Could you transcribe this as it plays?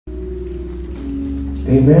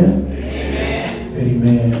Amen? Amen.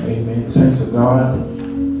 Amen. Amen. Saints of God,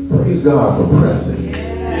 praise God for pressing.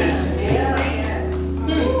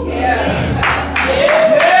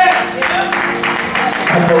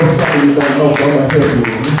 I know some of you don't know, so I'm going to help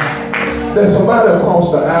you. There's somebody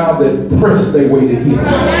across the aisle that pressed their way to get here.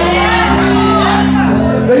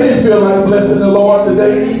 They didn't feel like blessing the Lord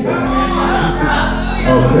today either.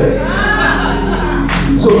 Okay.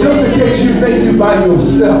 So just in case you think you by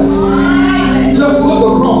yourself, just look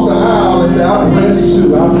across the aisle and say, I pressed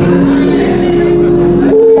too, I pressed too.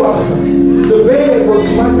 Ooh, the bed was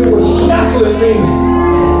like it was shackling me,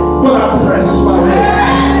 but I pressed my way.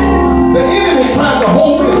 The enemy tried to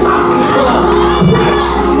hold me hostage, but I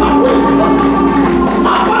pressed my way.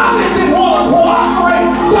 My body didn't want to cooperate,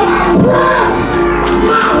 but I pressed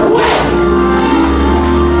my way.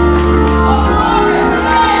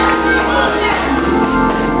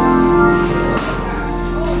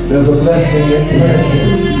 There's a blessing in pressing.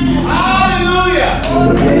 Hallelujah.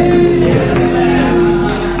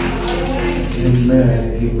 Amen.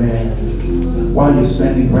 Amen. While you're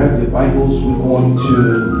standing, grab your Bibles. We're going to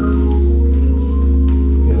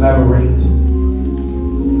elaborate a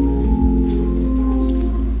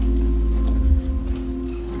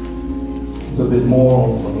little bit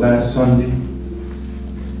more from last Sunday.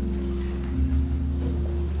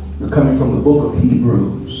 We're coming from the book of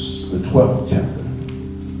Hebrews, the 12th chapter.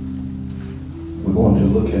 We're going to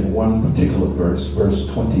look at one particular verse, verse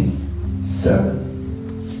 27.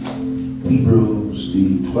 Hebrews,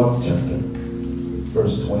 the 12th chapter,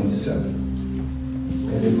 verse 27.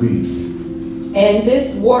 And it reads, And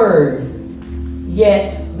this word,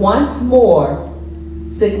 yet once more,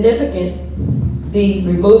 significant, the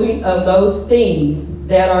removing of those things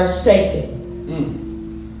that are shaken,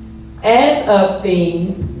 as of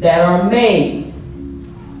things that are made,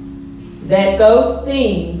 that those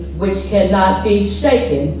things which cannot be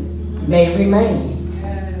shaken may remain.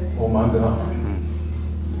 Oh my God.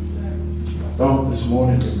 I thought this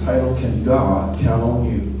morning's title, Can God Count on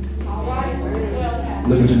You?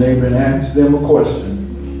 Look at your neighbor and ask them a question.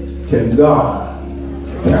 Can God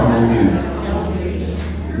count on you?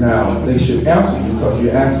 Now, they should answer you because you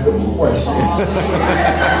asked them a question.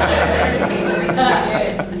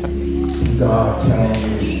 God count on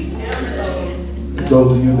you. To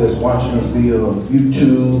those of you that's watching us via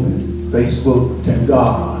YouTube and Facebook, can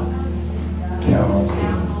God count on you?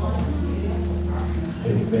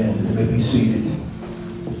 Amen. You may be seated.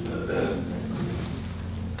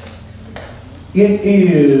 It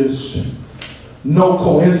is no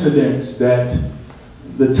coincidence that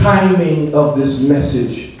the timing of this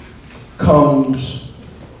message comes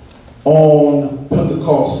on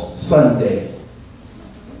Pentecost Sunday.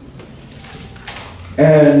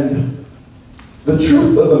 And the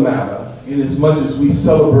truth of the matter, in as much as we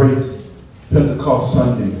celebrate Pentecost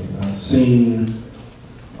Sunday, I've seen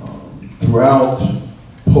throughout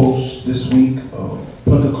posts this week of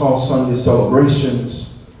Pentecost Sunday celebrations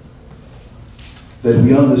that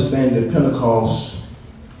we understand that Pentecost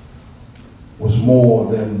was more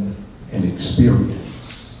than an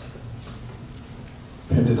experience.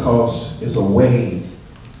 Pentecost is a way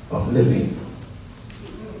of living.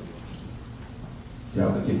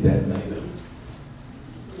 Y'all can get that later.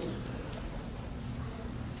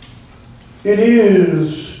 It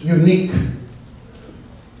is unique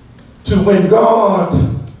to when God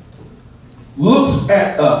looks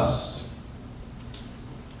at us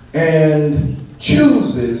and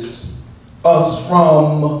chooses us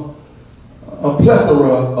from a plethora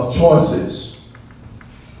of choices.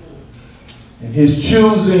 And his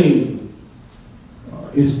choosing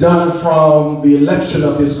is done from the election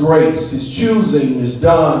of his grace. His choosing is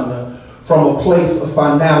done from a place of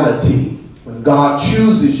finality. When God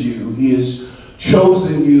chooses you, he has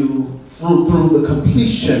chosen you through the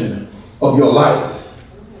completion of your life.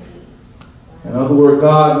 In other words,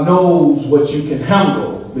 God knows what you can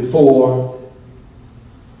handle before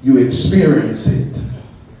you experience it.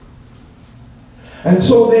 And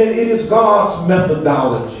so then it is God's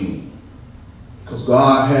methodology, because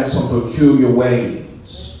God has some peculiar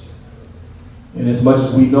ways. And as much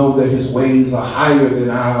as we know that his ways are higher than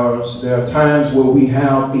ours, there are times where we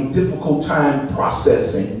have a difficult time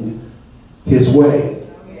processing his way,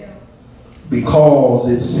 because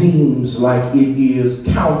it seems like it is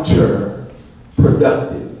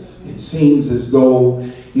counterproductive. It seems as though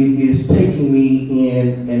it is taking me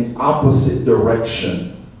in an opposite direction.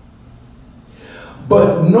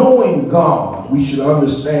 But knowing God, we should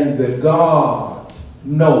understand that God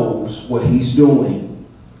knows what he's doing.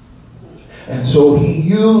 And so he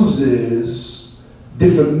uses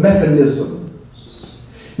different mechanisms.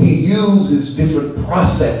 He uses different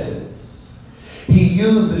processes. He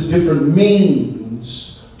uses different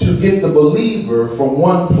means to get the believer from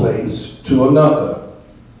one place to another.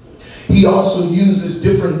 He also uses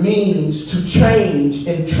different means to change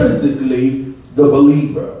intrinsically the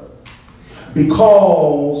believer.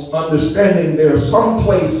 Because understanding there are some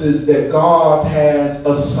places that God has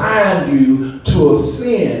assigned you to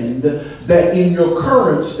ascend that in your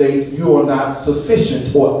current state you are not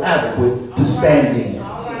sufficient or adequate to stand in.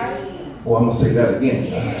 Well, I'm going to say that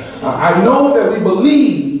again. I know that we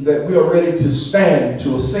believe that we are ready to stand,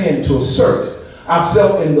 to ascend, to assert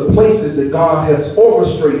ourselves in the places that God has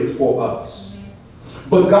orchestrated for us.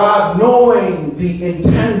 But God, knowing the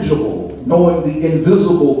intangible, knowing the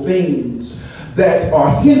invisible things that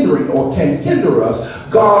are hindering or can hinder us,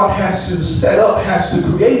 God has to set up, has to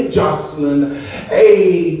create, Jocelyn,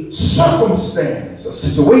 a circumstance, a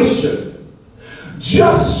situation,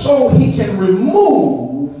 just so he can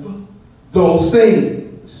remove those things.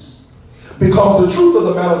 Because the truth of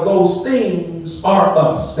the matter, those things are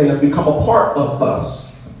us. They have become a part of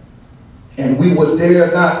us. And we would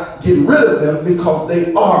dare not get rid of them because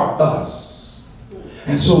they are us.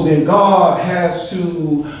 And so then God has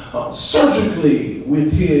to surgically,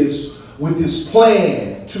 with his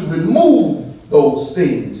plan, to remove those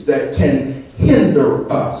things that can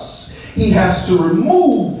hinder us. He has to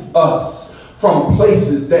remove us from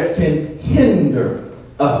places that can hinder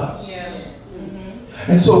us. Yeah.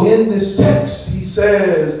 And so in this text, he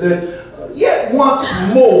says that yet once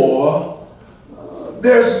more,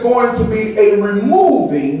 there's going to be a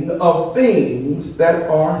removing of things that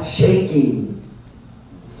are shaking.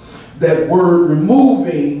 That word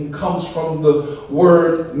removing comes from the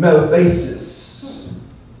word metathesis,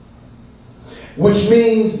 which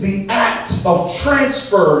means the act of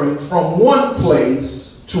transferring from one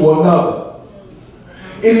place to another.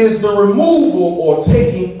 It is the removal or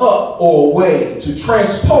taking up or away, to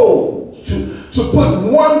transpose, to put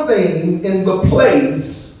one thing in the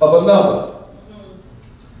place of another.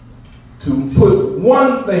 To put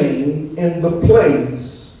one thing in the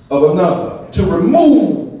place of another. To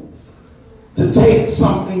remove, to take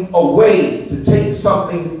something away, to take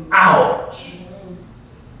something out.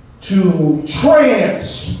 To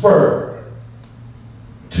transfer,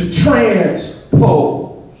 to transpose.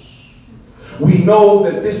 We know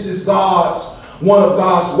that this is one of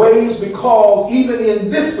God's ways, because even in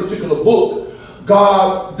this particular book,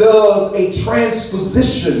 God does a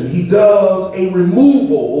transposition. He does a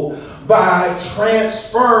removal by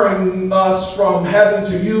transferring us from having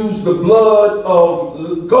to use the blood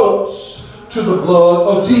of goats to the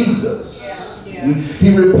blood of Jesus. Yeah. Yeah.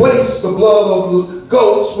 He replaced the blood of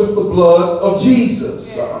goats with the blood of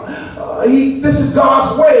Jesus. This is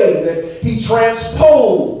God's way that he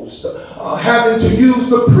transposed having to use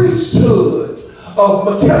the priesthood of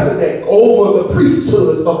Melchizedek over the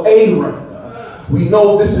priesthood of Aaron. We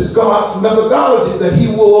know this is God's methodology, that he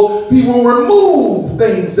will remove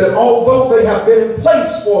things that, although they have been in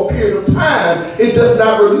place for a period of time, it does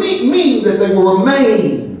not mean that they will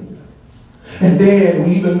remain. And then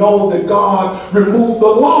we even know that God removed the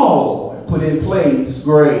law and put in place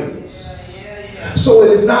grace. So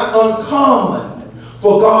it is not uncommon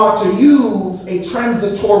for God to use a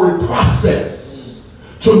transitory process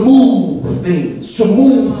to move things, to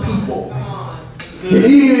move people. It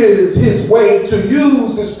is his way to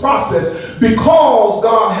use this process because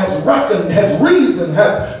God has reckoned, has reasoned,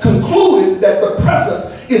 has concluded that the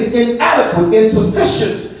present is inadequate,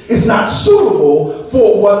 insufficient, is not suitable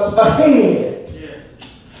for what's ahead.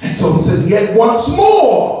 And so he says, yet once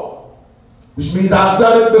more, which means I've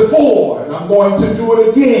done it before and I'm going to do it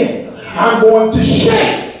again. I'm going to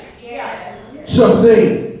shake some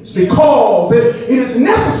things because it is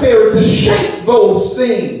necessary to shake those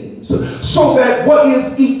things so that what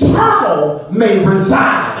is eternal may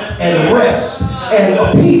reside and rest and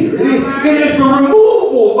appear. It is the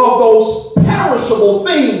removal of those perishable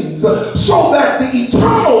things so that the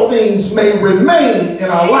eternal things may remain in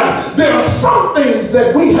our life. There are some things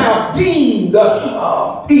that we have deemed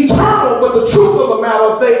eternal, but the truth of the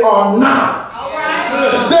matter, they are not.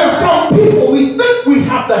 There are some people we think we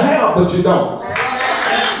have to have, but you don't.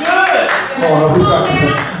 Oh, I wish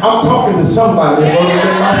I'm talking to somebody other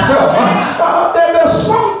than myself. There are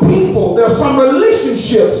some people, there are some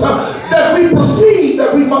relationships that we perceive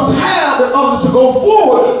that we must have in others to go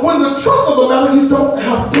forward, when the truth of the matter, you don't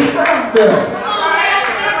have to have them.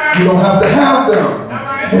 You don't have to have them.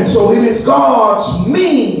 And so it is God's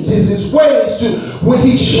means, his ways to, when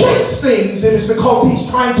he shakes things, it is because he's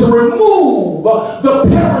trying to remove the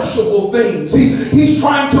perishable things. He's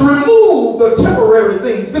trying to remove the temporary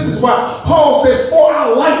things. This is why Paul says, for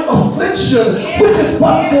our light affliction, which is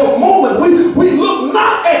but for a moment, we look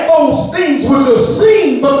not at those things which are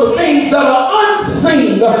seen, but the things that are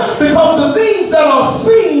unseen. Because the things that are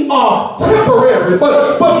seen are temporary.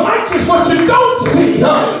 But righteous, what you don't see,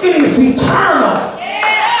 it is eternal.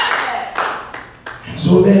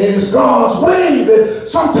 So then it is God's way that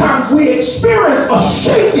sometimes we experience a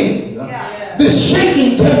shaking. This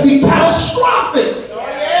shaking can be catastrophic.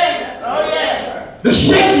 The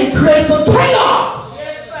shaking creates a chaos.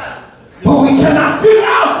 But we cannot figure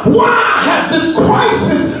out, why has this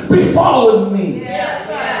crisis befallen me?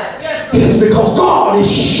 It is because God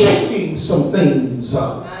is shaking some things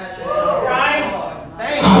up.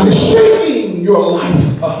 God is shaking your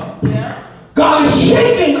life up. God is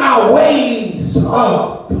shaking our ways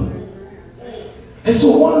up. And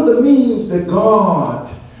so one of the means that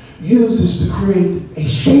God uses to create a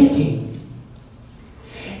shaking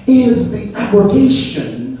is the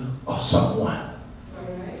abrogation of someone.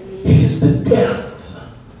 It is the death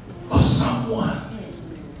of someone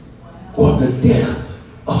or the death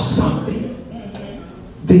of something.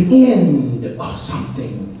 The end of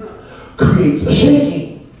something creates a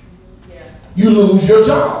shaking. You lose your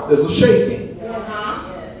job, there's a shaking.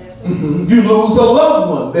 You lose a loved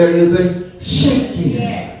one, there is a shaking.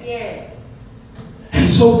 And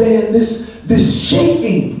so then this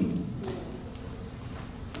shaking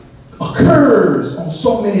occurs on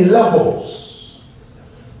so many levels.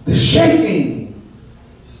 The shaking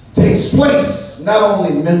takes place not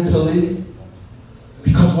only mentally,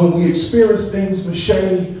 because when we experience things,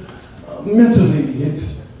 Michelle, mentally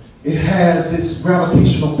it has its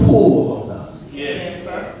gravitational pull on us. Yes,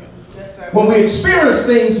 sir. Yes, sir. When we experience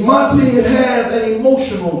things, Monty, it has an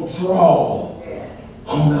emotional draw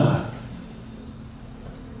on us.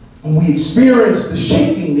 When we experience the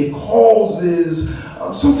shaking, it causes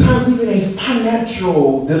sometimes even a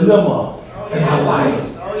financial dilemma in our life.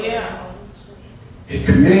 It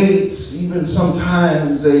creates even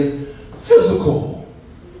sometimes a physical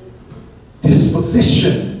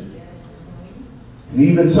disposition. And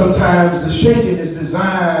even sometimes the shaking is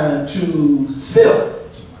designed to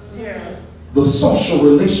sift the social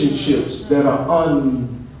relationships that are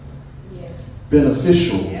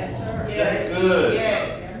unbeneficial,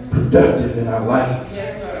 productive in our life.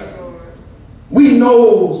 We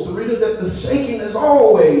know, Sarita, that the shaking is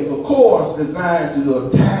always, of course, designed to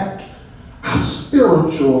attack our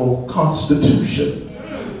spiritual constitution.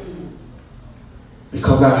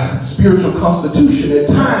 Because our spiritual constitution at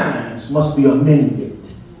times must be amended.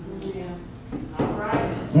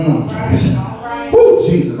 Oh,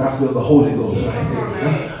 Jesus, I feel the Holy Ghost right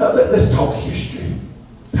there. Let's talk history,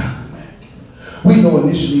 Pastor Mac. We know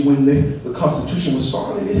initially when the Constitution was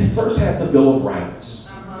started, it first had the Bill of Rights,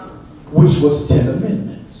 which was 10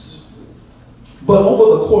 amendments. But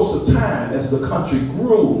over the course of time, as the country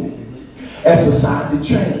grew, as society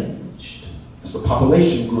changed, as the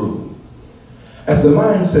population grew, as the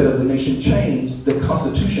mindset of the nation changed, the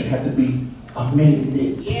Constitution had to be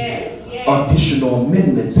amended. Additional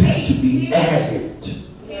amendments had to be added.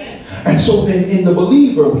 And so then in the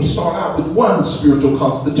believer, we start out with one spiritual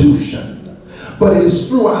constitution. But it is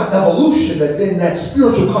through our evolution that then that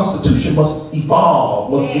spiritual constitution must evolve,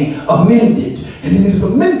 must be amended. And it is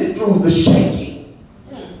amended through the shaking.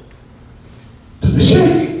 Through the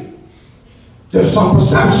shaking. There's some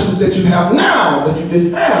perceptions that you have now that you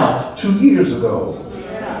didn't have 2 years ago.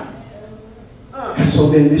 And so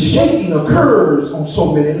then this shaking occurs on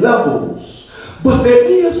so many levels. But there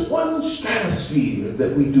is one stratosphere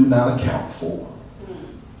that we do not account for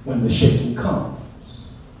when the shaking comes.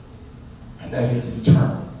 And that is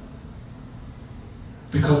eternal.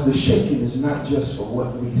 Because the shaking is not just for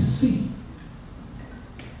what we see,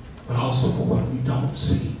 but also for what we don't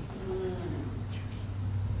see.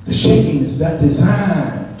 The shaking is that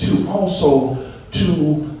designed to also to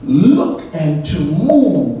look and to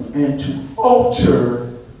move and to alter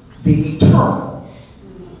the eternal.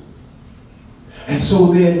 And so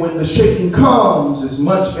then when the shaking comes, as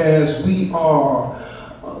much as we are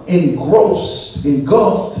engulfed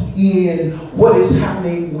in what is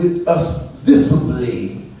happening with us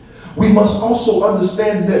visibly, we must also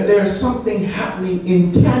understand that there's something happening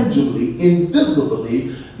intangibly,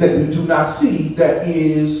 invisibly, that we do not see, that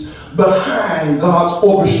is behind God's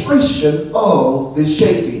orchestration of this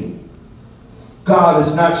shaking. God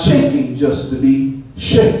is not shaking just to be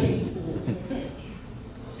shaking.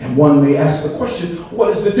 And one may ask the question, what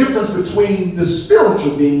is the difference between the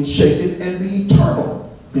spiritual being shaken and the eternal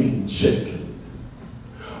being shaken?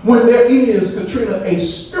 When there is, Katrina, a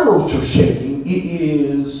spiritual shaking, it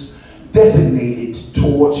is designated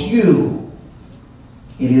towards you.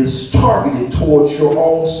 It is targeted towards your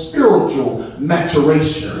own spiritual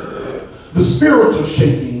maturation. The spiritual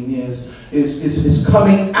shaking is is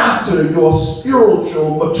coming after your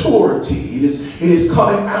spiritual maturity. It is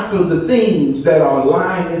coming after the things that are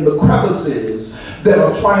lying in the crevices that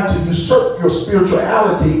are trying to usurp your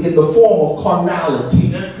spirituality in the form of carnality.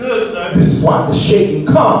 That's good, sir. This is why the shaking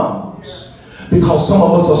comes, because some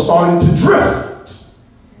of us are starting to drift.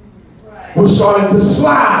 We're starting to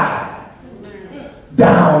slide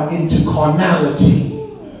down into carnality.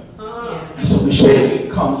 And so the shaking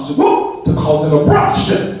comes to cause an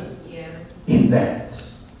abruption in that.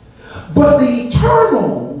 But the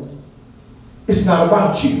eternal is not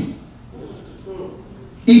about you,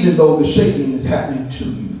 even though the shaking is happening to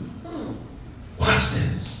you. Watch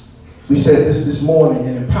this. We said this morning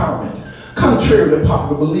in empowerment. Contrary to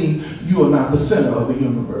popular belief, you are not the center of the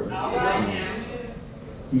universe.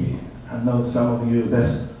 Yeah, I know some of you,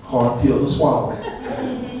 that's a hard pill to swallow.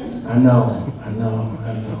 I know,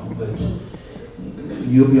 but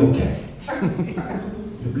you'll be okay.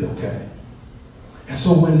 You'll be okay. And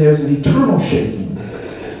so when there's an eternal shaking,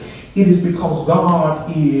 it is because God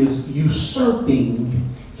is usurping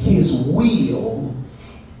his will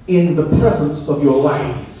in the presence of your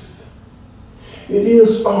life. It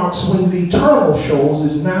starts when the eternal shows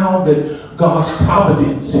is now that God's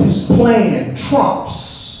providence, his plan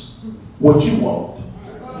trumps what you want.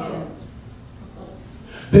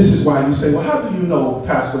 This is why you say, well, how do you know,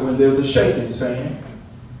 Pastor, when there's a shaking, saying?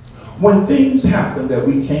 When things happen that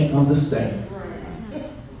we can't understand.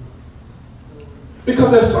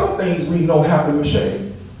 Because there's some things we know happen, Michelle,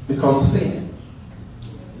 because of sin.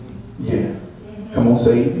 Yeah. Come on,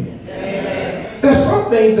 say amen. Amen. There's some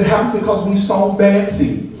things that happen because we've sown bad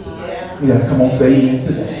seeds. Yeah, come on, say amen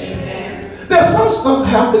today. Amen. There's some stuff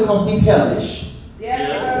happen because we're hellish.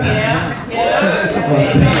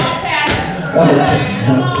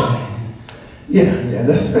 Okay. Yeah,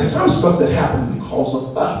 there's some stuff that happened because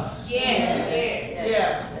of us.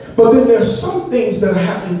 But then there's some things that are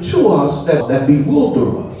happening to us that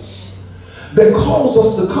bewilder us, that cause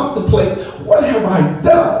us to contemplate, what have I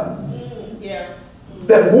done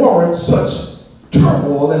that warrants such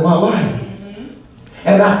turmoil in my life?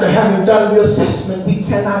 And after having done the assessment, we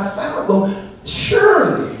cannot fathom,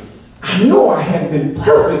 surely, I know I hadn't been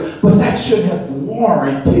perfect, but that should have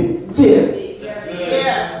warranted this.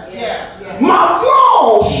 My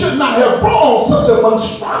flaws should not have brought on such a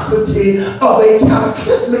monstrosity of a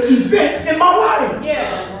cataclysmic event in my life.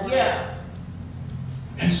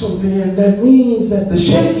 And so then that means that the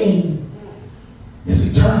shaking is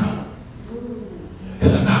eternal.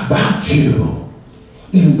 It's not about you,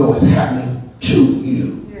 even though it's happening to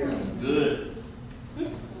you. Good.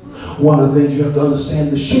 One of the things you have to understand,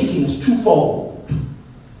 the shaking is twofold.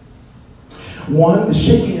 One, the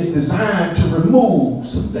shaking is designed to remove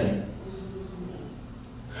some things.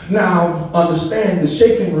 Now, understand, the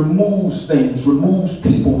shaking removes things, removes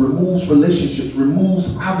people, removes relationships,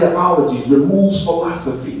 removes ideologies, removes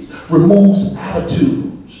philosophies, removes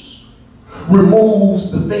attitudes,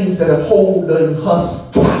 removes the things that have holden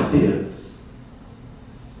us captive.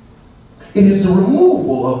 It is the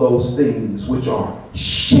removal of those things which are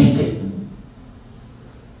shaken,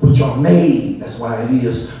 which are made. That's why it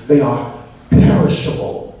is, they are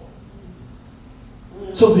perishable.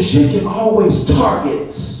 So the shaking always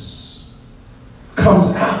targets,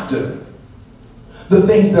 comes after the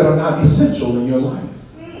things that are not essential in your life.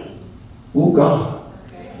 Oh God,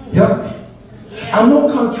 help me. I know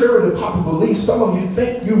contrary to popular belief, some of you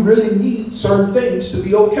think you really need certain things to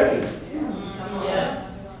be okay.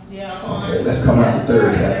 Okay, let's come out the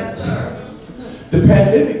third heavens. The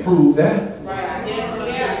pandemic proved that.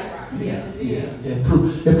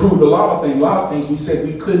 It proved a lot of things. A lot of things we said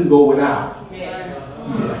we couldn't go without.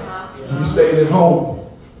 You stayed at home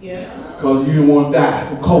because you didn't want to die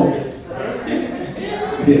from COVID.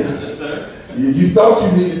 You thought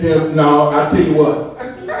you needed them. No, I tell you what.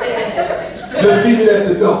 Just leave it at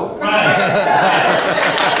the door.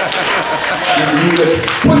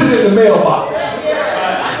 Put it in the mailbox.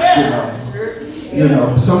 You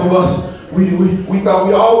know, some of us, we thought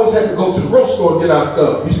we always had to go to the grocery store and get our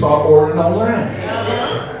stuff. We start ordering online.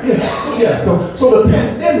 So the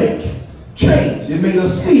pandemic changed. It made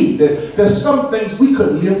us see that there's some things we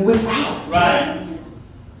couldn't live without. Right.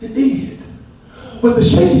 It did. But the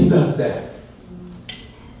shaking does that.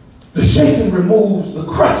 The shaking removes the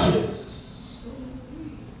crutches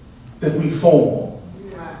that we form.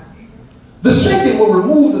 The shaking will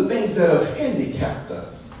remove the things that have handicapped us.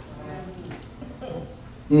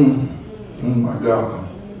 Oh my God.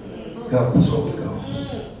 Help us, Holy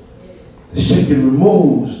Ghost. The shaking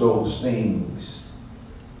removes those things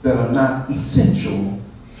that are not essential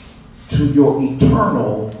to your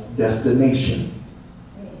eternal destination.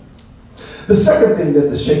 The second thing that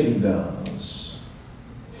the shaking does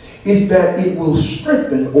is that it will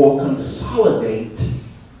strengthen or consolidate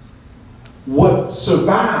what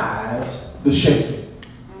survives the shaking.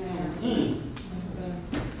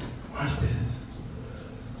 Watch this.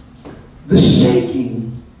 The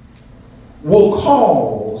shaking will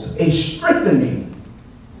cause a strengthening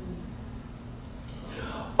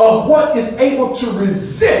of what is able to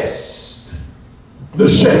resist the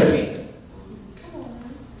shaking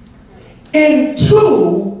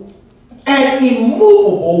into an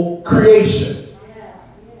immovable creation.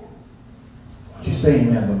 What you say,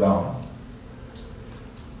 man of God?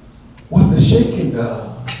 What the shaking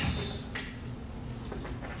does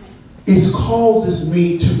is causes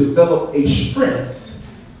me to develop a strength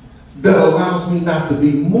that allows me not to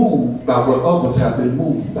be moved by what others have been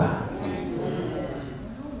moved by.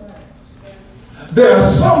 There are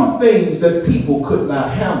some things that people could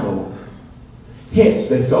not handle, hence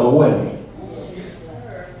they fell away.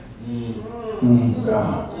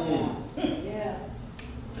 God.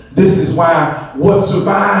 This is why what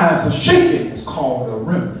survives a shaking is called a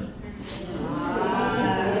remnant.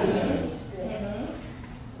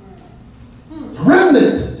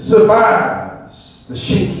 Remnant survives the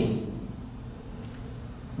shaking.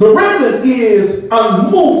 The remnant is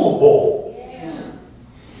unmovable.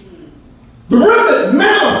 The remnant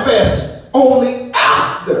manifests only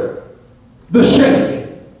after the shaking.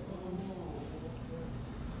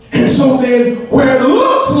 And so then, where it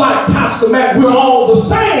looks like, Pastor Matt, we're all the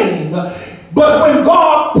same, but when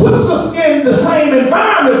God puts us in the same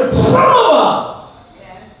environment, some of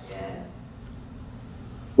us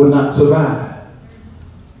will not survive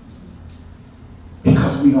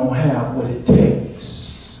because we don't have what it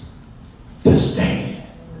takes to stand.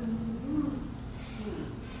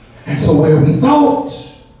 And so where we thought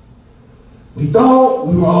we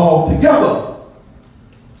were all together.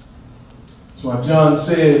 That's why John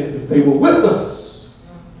said if they were with us,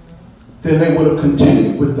 then they would have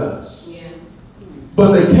continued with us.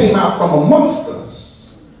 But they came out from amongst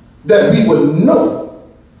us that we would know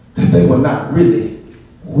that they were not really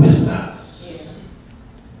with us.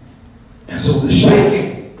 And so the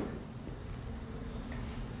shaking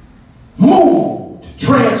moved,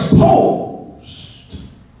 transposed,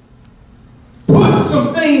 put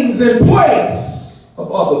some things in place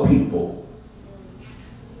of other people.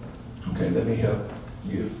 Okay, let me help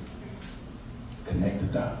you connect the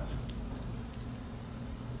dots.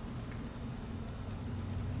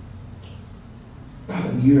 About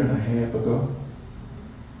a year and a half ago,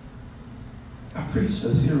 I preached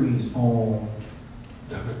a series on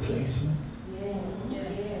the replacements.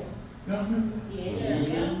 Y'all remember?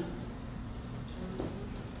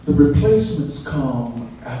 The replacements come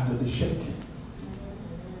after the shaking.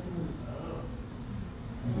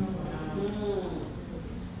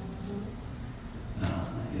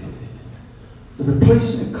 The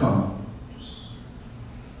replacement comes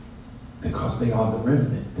because they are the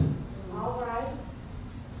remnant. All right.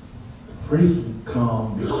 The replacement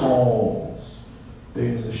comes because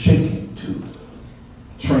there's a shaking to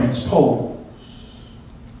transpose,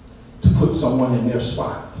 to put someone in their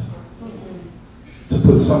spot, to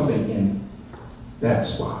put something in that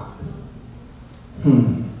spot.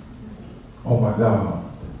 Oh my God.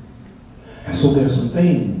 And so there's some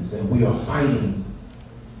things that we are fighting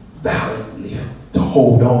valiantly to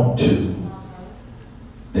hold on to,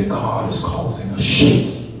 that God is causing a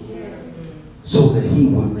shaking so that he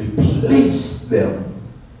would replace them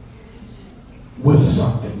with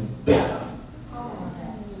something better.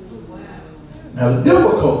 Now the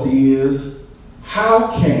difficulty is,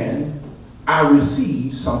 how can I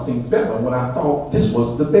receive something better when I thought this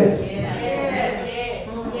was the best?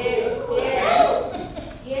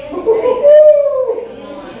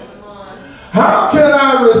 How can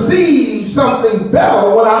I receive something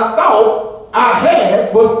better when I thought I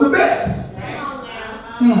had was the best?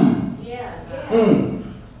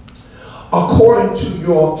 According to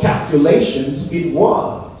your calculations, it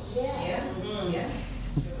was.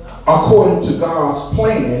 According to God's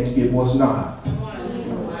plan, it was not.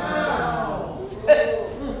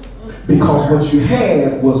 Because what you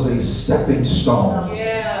had was a stepping stone,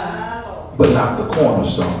 but not the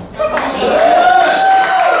cornerstone.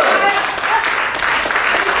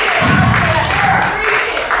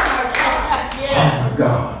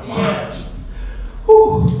 God, what?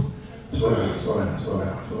 Slow down.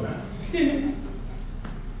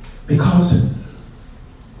 Because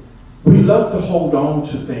we love to hold on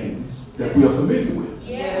to things that we are familiar with.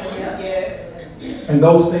 And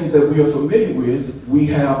those things that we are familiar with, we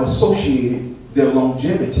have associated their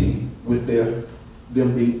longevity with them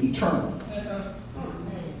being eternal.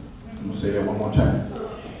 I'm going to say that one more time.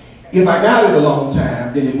 If I got it a long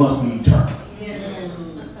time, then it must be eternal.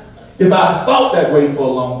 If I thought that way for a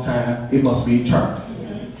long time, it must be eternal.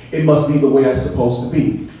 It must be the way it's supposed to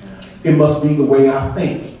be. It must be the way I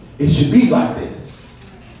think. It should be like this.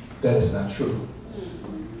 That is not true.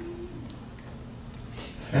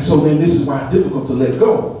 And so then this is why it's difficult to let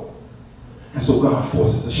go. And so God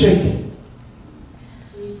forces a shaking.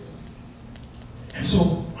 And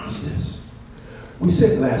so, watch this. We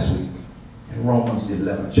said last week in Romans the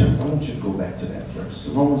 11th chapter. I want you to go back to that verse.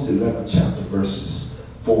 Romans the 11th chapter, verses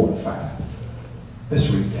 4 and 5. Let's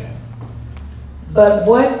read that. But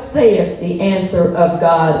what saith the answer of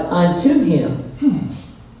God unto him?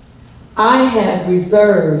 I have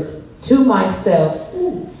reserved to myself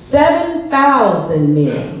 7,000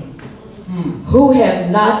 men who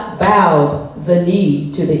have not bowed the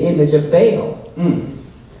knee to the image of Baal.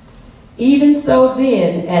 Even so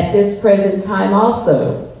then, at this present time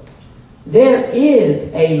also, there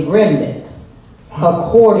is a remnant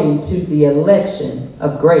according to the election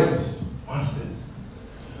of grace. Watch this.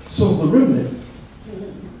 So the remnant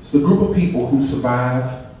is the group of people who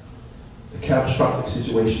survive the catastrophic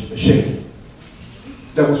situation, the shaking,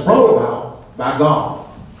 that was brought about by God.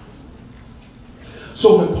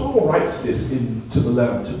 So when Paul writes this into the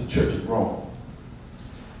letter to the church at Rome,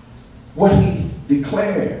 what he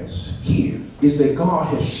declares here is that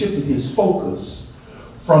God has shifted his focus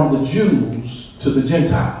from the Jews to the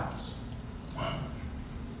Gentiles.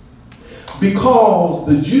 Because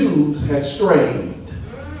the Jews had strayed.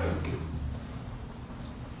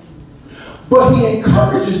 But he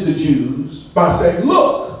encourages the Jews by saying,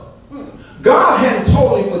 look, God hadn't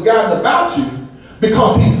totally forgotten about you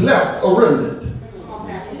because he's left a remnant.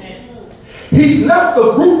 He's left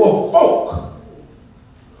a group of folk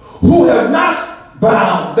who have not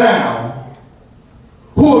bowed down,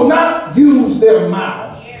 who have not used their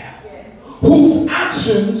mouth, whose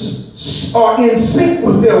actions are in sync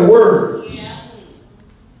with their words.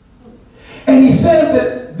 And he says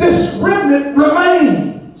that this remnant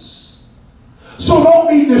remains. So don't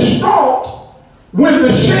be distraught when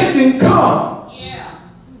the shaking comes.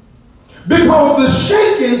 Because the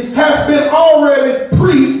shaking has been already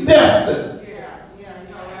predestined.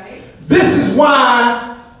 This is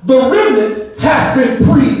why the remnant has been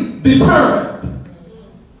predetermined.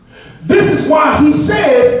 This is why he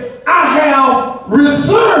says, I have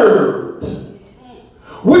reserved.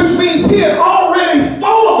 Which means he had already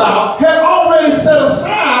thought about, had already set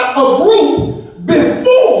aside a group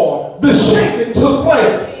before the shaking took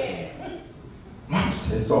place. Watch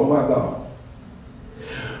this, oh my God.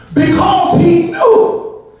 Because he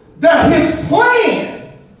knew that his plan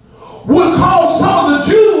would cause some of the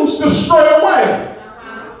Jews to stray away.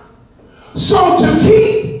 So to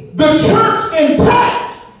keep the church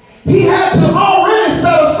intact, he had to already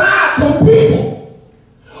set aside some people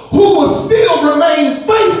who would still remain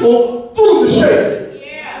faithful through the shaking.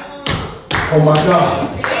 Oh my God.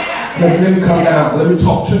 Let me come down. Let me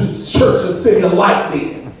talk to the church of City of Light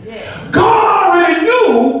then. God already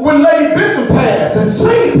knew when Lady Benton passed and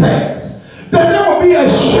Sadie passed that there would be a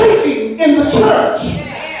shaking in the church.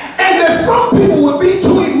 And that some people would be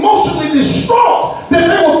too emotionally distraught that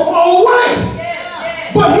they would fall away.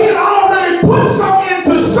 But he had already put some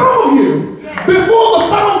into some of you before the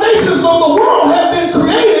foundations of the world had been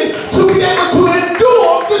created to be able to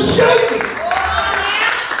endure the shaking.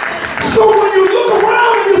 So when you look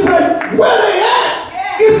around and you say, where they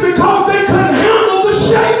at? It's because they couldn't handle the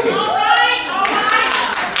shaking.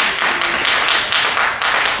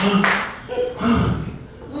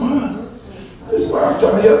 This is why I'm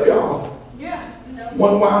trying to help y'all.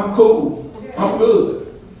 One why I'm cool. I'm good.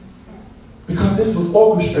 Because this was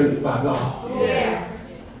orchestrated by God.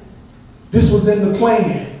 This was in the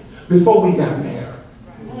plan before we got married.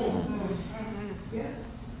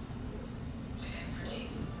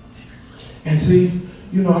 And see,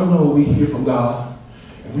 you know, I know we hear from God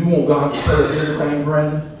and we want God to tell us everything,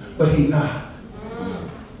 Brandon, but he's not.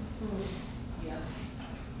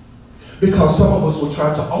 Because some of us will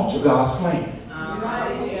try to alter God's plan.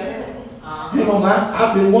 You know,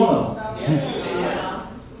 I've been one of them.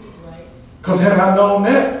 Because had I known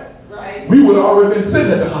that, we would have already been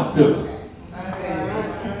sitting at the hospital.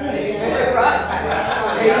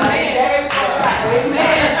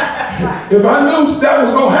 If I knew that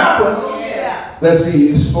was going to happen, let's see,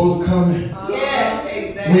 it's supposed to come in.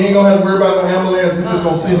 We ain't going to have to worry about the ambulance. We're just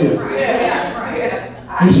going to sit here.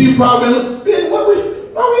 And she probably been, what we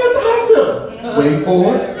at the hospital? Wait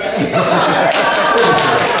for it.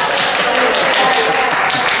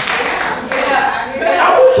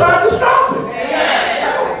 Trying to stop it.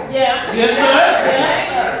 Yes,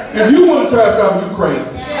 sir. If you want to try to stop it, you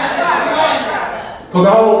crazy. Because I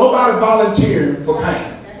don't want nobody volunteering for pain.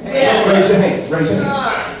 Raise your hand. Raise your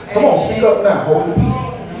hand. Come on, speak up now. Hold your peace.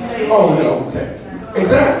 Oh, no, okay.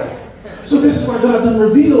 Exactly. So this is why God didn't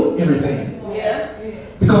reveal everything.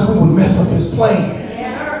 Because we would mess up his plan.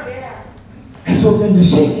 And so then the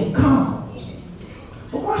shaking comes.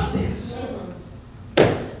 But watch this.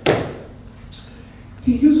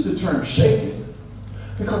 He used the term shaking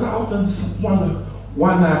because I often wonder,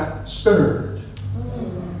 why not stirred?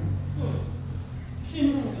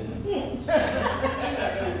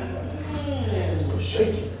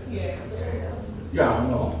 Shaking. Y'all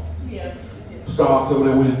know. Starks over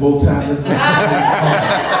there with his bow tie.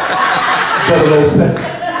 Brother Lowe said,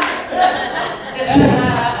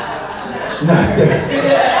 shaking. Not stirred.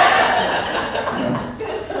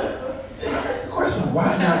 So that's the question.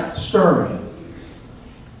 Why not stirring?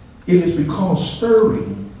 It is because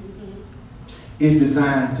stirring is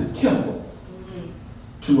designed to kindle,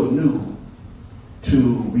 to anew,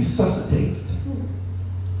 to resuscitate,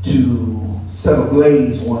 to set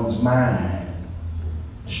ablaze one's mind,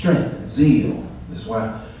 strength, zeal. That's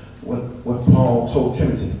why what Paul told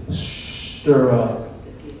Timothy, stir up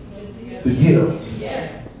the gift.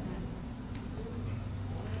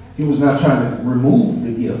 He was not trying to remove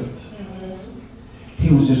the gift. He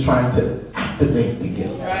was just trying to activate the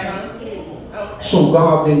gift. So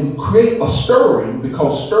God didn't create a stirring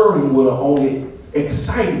because stirring would have only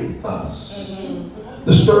excited us.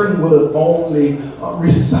 The stirring would have only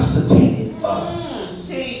resuscitated us.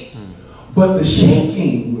 But the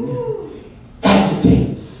shaking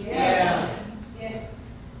agitates.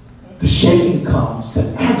 The shaking comes to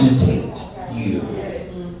agitate you.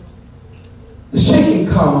 The shaking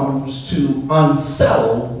comes to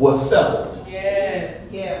unsettle what's settled.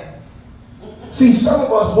 See, some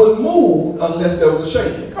of us wouldn't move unless there was a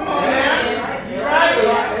shaking. Come on.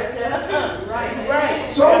 Right.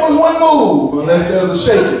 Some of us wouldn't move unless there was a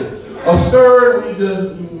shaking. A stir, we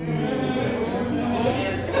just...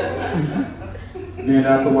 Then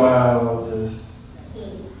after a while, just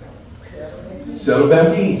settle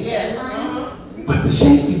back in. But the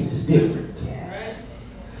shaking is different.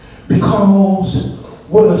 Because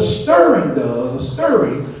what a stirring does,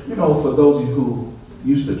 you know, for those of you who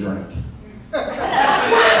used to drink,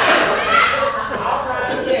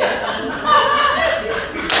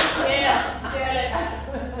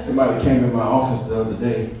 somebody came in my office the other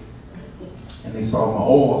day and they saw my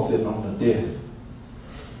oil sitting on the desk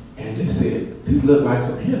and they said, "These look like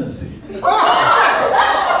some Hennessy." So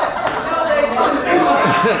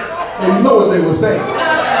you know what they were saying.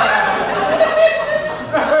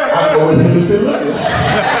 I go in there and say, "Look,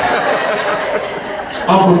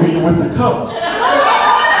 I'm familiar with the color."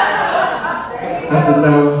 I said,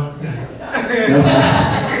 "No, that's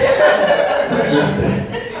not that."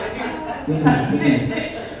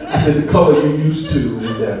 I said, "The color you used to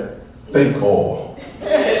is that fake oil.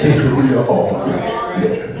 It's the real oil.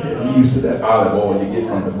 You used to that olive oil you get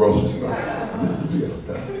from the grocery store. It's the real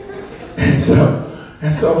stuff."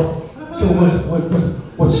 And so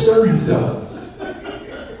what stirring does,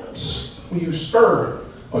 when you stir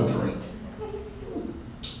a drink,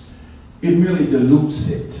 it merely dilutes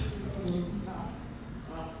it.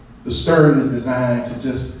 The stirring is designed to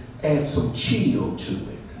just add some chill to it.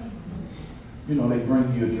 You know, they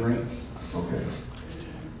bring you a drink. Okay.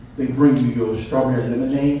 They bring you your strawberry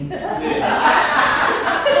lemonade.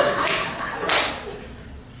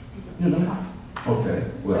 You know? Okay,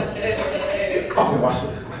 well. Okay, watch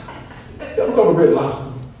this. You ever go to Red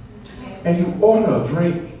Lobster and you order a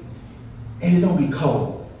drink and it don't be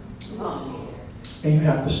cold. And you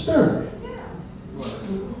have to stir it.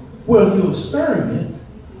 Well, you're stirring it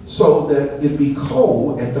so that it be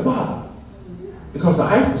cold at the bottom. Because the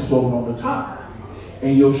ice is floating on the top.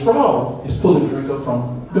 And your straw is pulling drink up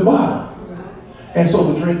from the bottom. And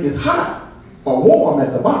so the drink is hot or warm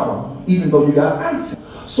at the bottom, even though you got ice.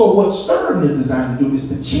 So what stirring is designed to do is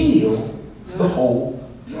to chill the whole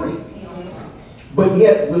drink. But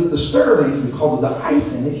yet with the stirring, because of the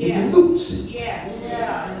ice in it, it dilutes it.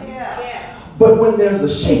 But when there's a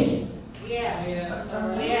shaking,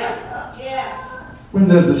 when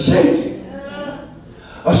there's a shaking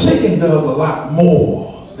does a lot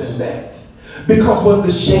more than that. Because what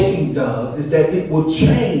the shaking does is that it will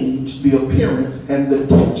change the appearance and the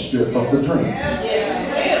texture of the drink.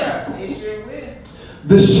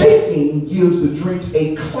 The shaking gives the drink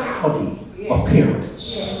a cloudy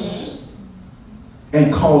appearance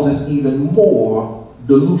and causes even more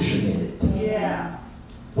dilution in it.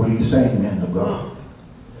 What are you saying, man of God?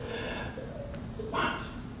 What?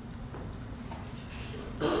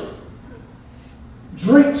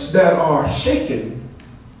 Drinks that are shaken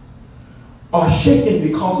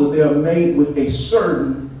because they're made with a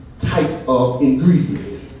certain type of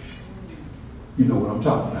ingredient. You know what I'm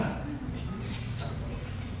talking about.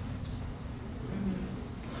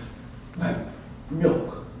 Like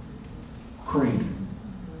milk, cream.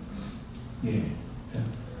 Yeah.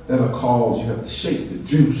 That'll cause you have to shake the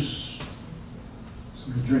juice.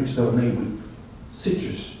 Some of the drinks that are made with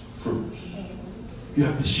citrus fruits. You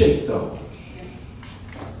have to shake those.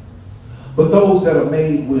 But those that are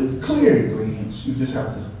made with clear ingredients, you just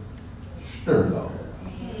have to stir those.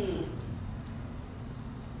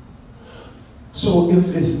 So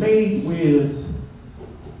if it's made with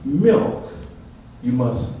milk, you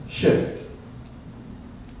must shake.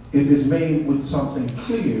 If it's made with something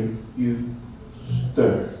clear, you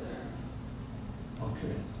stir.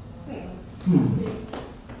 Okay.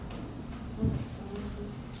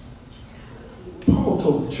 Paul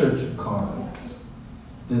told the church of Corinth,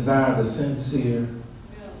 desire the sincere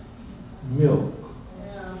milk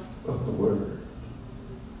of the word.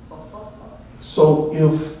 So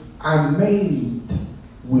if I'm made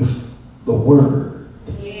with the word,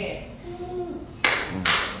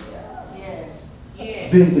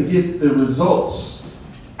 then to get the results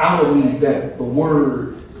out of me that the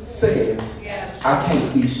word says, I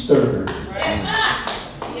can't be stirred.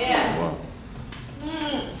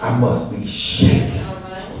 I must be shaken.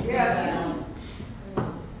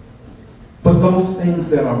 But those things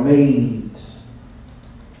that are made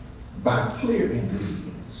by clear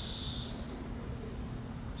ingredients,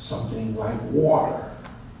 something like water,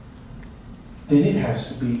 then it has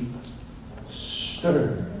to be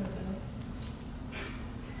stirred.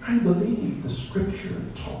 I believe the scripture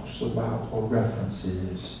talks about or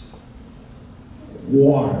references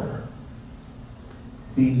water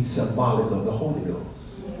being symbolic of the Holy Ghost.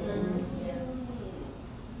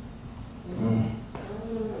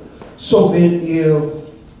 So then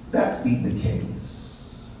if that be the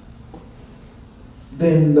case,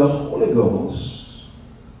 then the Holy Ghost,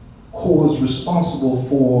 who is responsible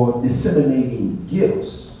for disseminating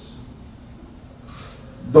gifts,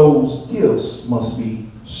 those gifts must be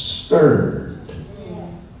stirred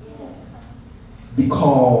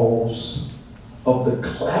because of the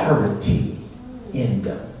clarity in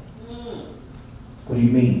them. What do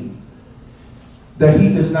you mean? That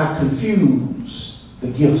he does not confuse the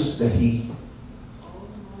gifts that he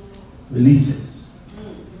releases.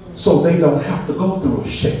 So they don't have to go through a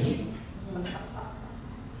shaking.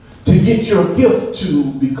 To get your gift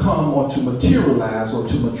to become or to materialize or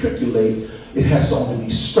to matriculate, it has to only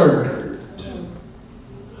be stirred.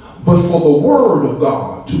 But for the word of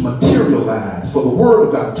God to materialize, for the word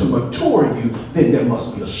of God to mature you, then there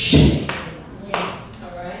must be a shaking.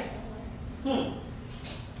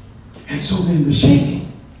 And so then the shaking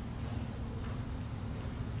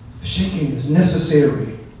is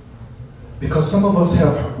necessary because some of us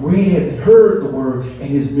have read and heard the word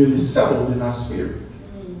and it's merely settled in our spirit.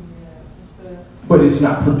 But it's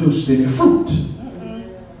not produced any fruit.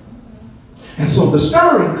 And so the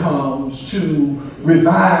stirring comes to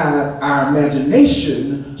revive our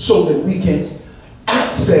imagination so that we can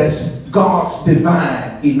access God's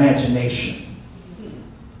divine imagination.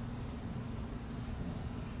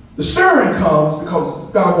 The stirring comes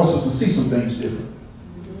because God wants us to see some things different.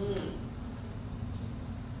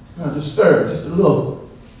 Just stir, just a little.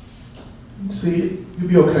 See it, you'll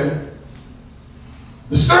be okay.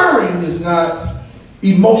 The stirring is not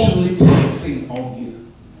emotionally taxing on you.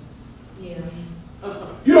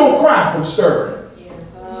 You don't cry from stirring.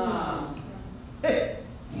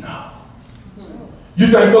 No. You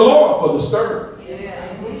thank the Lord for the stirring.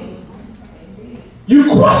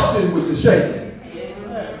 You question with the shaking.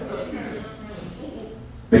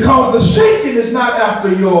 Because the shaking is not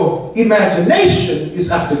after your imagination, it's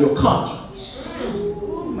after your conscience.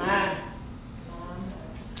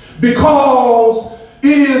 Because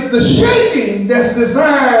it is the shaking that's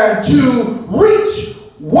designed to reach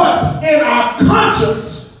what's in our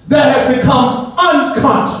conscience that has become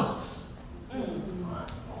unconscious.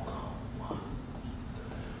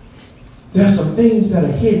 There are some things that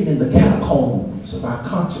are hidden in the catacombs of our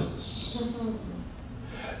conscience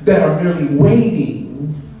that are merely waiting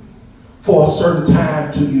for a certain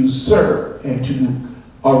time to usurp and to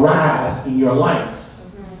arise in your life.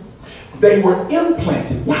 They were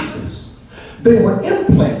implanted, watch this, they were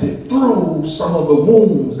implanted through some of the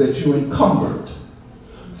wounds that you encumbered,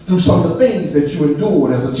 through some of the things that you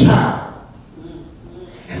endured as a child.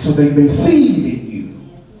 And so they've been seeded in you.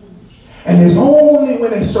 And it's only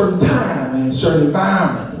when a certain time and a certain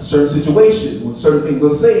environment, a certain situation, when certain things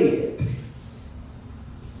are said,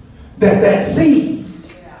 that seed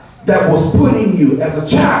that was put in you as a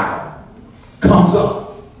child comes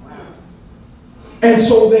up. And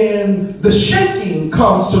so then the shaking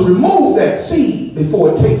comes to remove that seed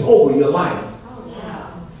before it takes over your life.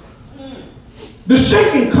 The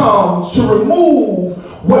shaking comes to remove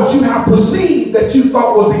what you have perceived that you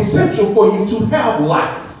thought was essential for you to have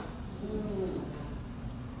life.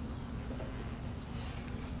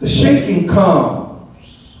 The shaking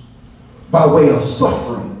comes by way of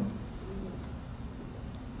suffering.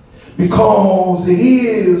 Because it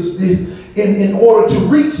is in order to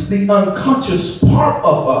reach the unconscious part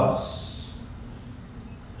of us,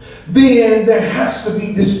 then there has to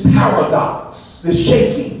be this paradox, this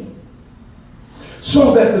shaking,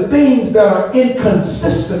 so that the things that are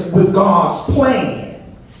inconsistent with God's plan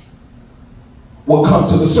will come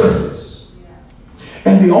to the surface.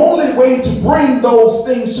 And the only way to bring those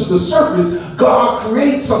things to the surface, God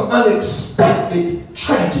creates some unexpected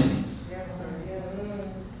tragedies.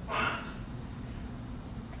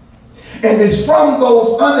 And it's from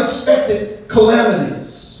those unexpected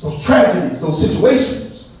calamities, those tragedies, those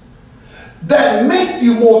situations that make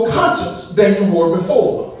you more conscious than you were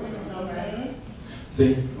before.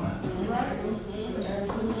 See?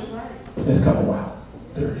 Let's come around.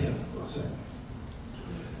 Third hymn for a second.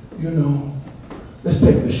 You know, let's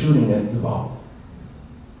take the shooting at Uvalde.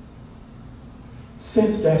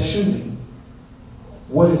 Since that shooting,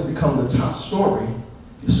 what has become the top story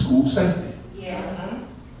is school safety.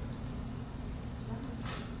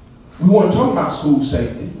 We weren't talking about school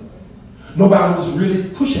safety. Nobody was really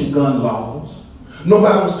pushing gun laws.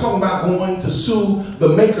 Nobody was talking about going to sue the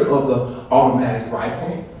maker of the automatic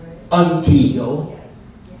rifle until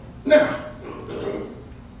now.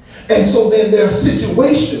 And so then there are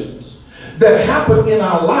situations that happen in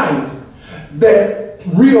our life that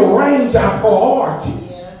rearrange our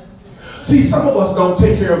priorities. See, some of us don't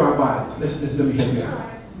take care of our bodies. Let me help you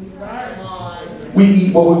out. We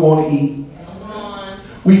eat what we want to eat.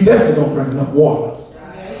 We definitely don't drink enough water.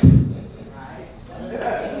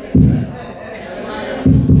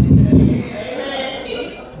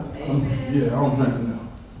 Yeah, I don't drink enough.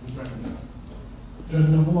 Drink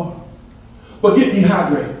enough water. But get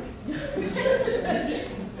dehydrated.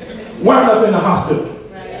 Wind up in the hospital.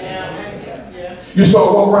 You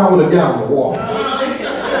start walking around with a gallon of water.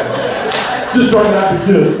 Just drink out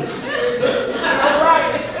the tub.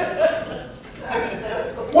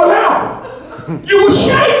 What happened? You were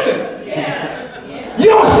shaken.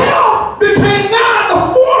 Your health became now at the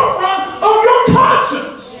forefront of your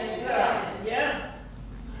conscience.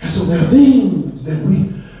 And so there are things that we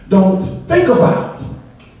don't think about,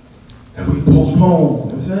 that we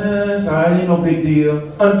postpone. We say, it ain't no big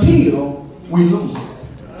deal, until we lose it.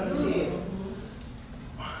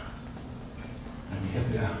 Let me help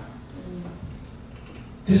you out.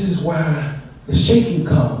 This is why the shaking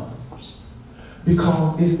comes,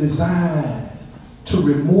 because it's designed to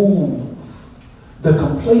remove the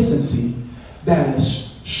complacency that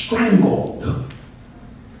is strangled,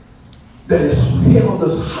 that has held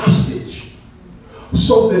us hostage,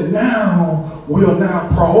 so that now we are now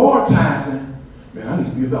prioritizing, man, I need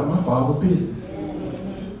to be about my Father's business.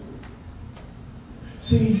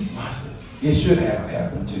 See, it should have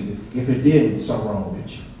happened to you. If it didn't, something wrong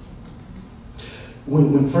with you.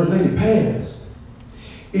 When First Lady passed,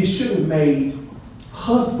 it should have made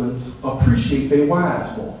husbands appreciate their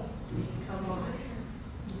wives more.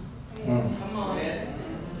 Come on.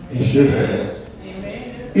 It should have.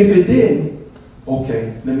 If it didn't,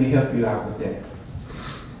 okay, let me help you out with that.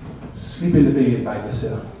 Sleep in the bed by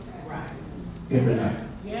yourself every night.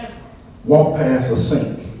 Walk past a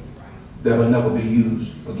sink that will never be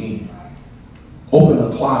used again. Open a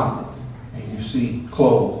closet and you see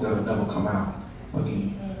clothes that will never come out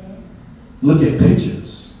again. Look at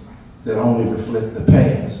pictures that only reflect the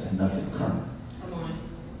past and nothing current.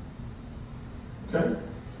 Okay?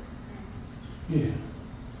 Yeah.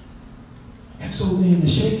 And so then the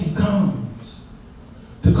shaking comes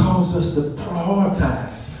to cause us to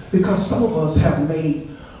prioritize, because some of us have made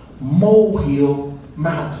molehill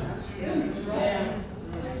mountains.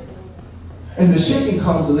 And the shaking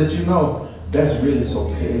comes to let you know that's really so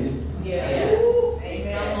petty.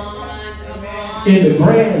 In the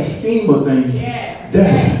grand scheme of things,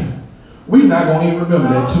 that we're not going to even remember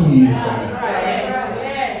that 2 years from now.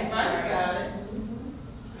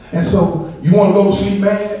 And so you want to go to sleep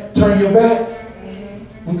mad, turn your back?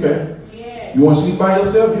 Okay. You want to sleep by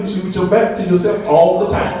yourself? You can sleep with your back to yourself all the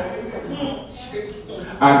time.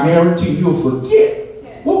 I guarantee you'll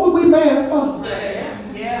forget. What were we mad for?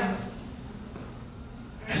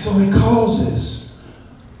 And so it causes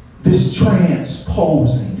this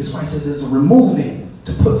transposing. That's why it says there's a removing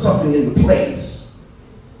to put something into place.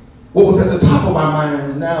 What was at the top of our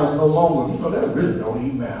minds now is no longer, that really don't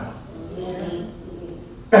even matter.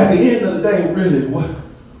 At the end of the day, really,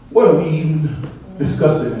 what are we even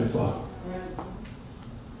discussing it for?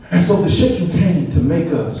 And And so the shaking came to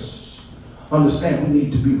make us understand we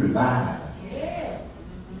need to be revived. Yes.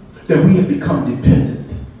 That we have become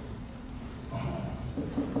dependent.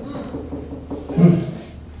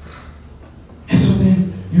 And so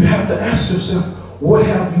then you have to ask yourself, what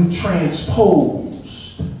have you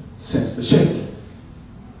transposed since the shaking?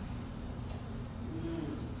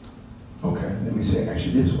 Okay, let me say it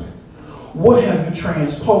actually this way. What have you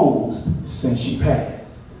transposed since she passed?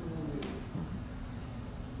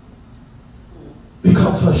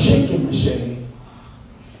 Because her shaking the shade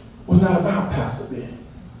was not about Pastor Ben. It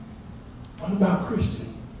wasn't about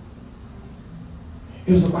Christian.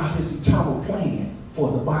 It was about his eternal plan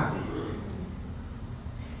for the body.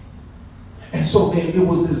 And so then it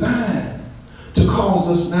was designed to cause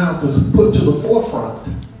us now to put to the forefront,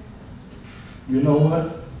 you know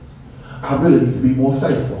what? I really need to be more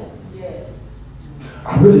faithful. Yes.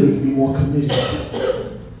 I really need to be more committed.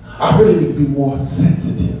 I really need to be more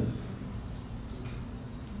sensitive.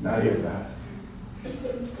 Not everybody.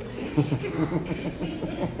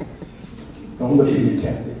 Don't look at me,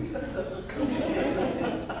 Kathy.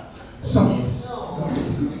 Some of us don't need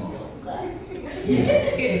to be more.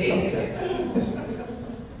 Yeah, it's okay. It's okay.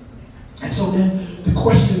 And so then the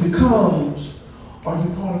question becomes, are you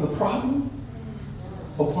part of the problem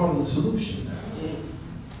or part of the solution now?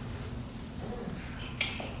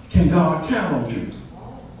 Can God count on you?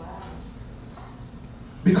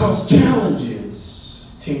 Because challenges,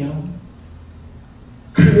 Tim,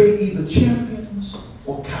 create either champions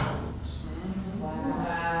or cowards.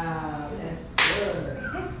 Wow, that's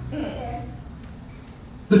good.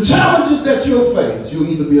 The challenges that you'll face, you'll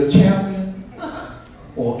either be a champion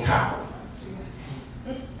or a coward.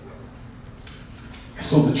 And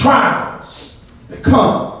so the trials that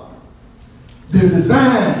come, they're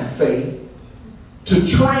designed, faith, to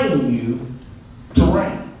train you to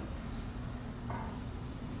reign.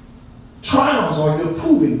 Trials are your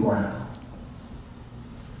proving ground.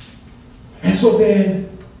 And so then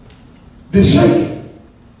the shaking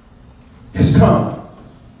has come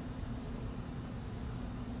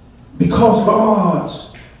because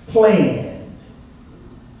God's plan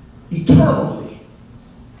eternally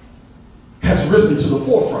has risen to the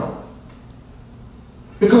forefront.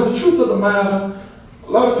 Because the truth of the matter, a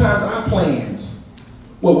lot of times our plans,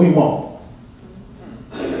 what we want.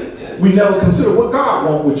 We never consider what God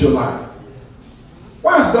wants with your life.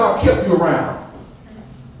 Why has God kept you around?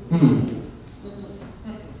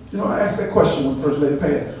 You know, I asked that question when First Lady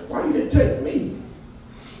passed. Why you didn't take me?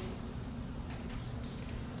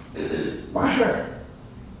 Why her?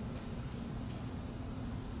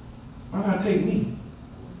 Why not take me?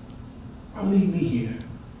 Why leave me here?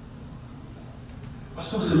 What's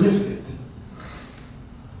so significant?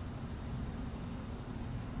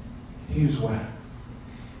 Here's why.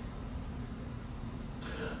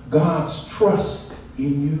 God's trust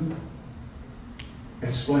in you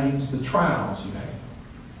explains the trials you have.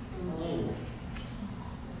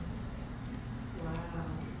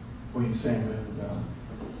 What are you saying, Reverend God?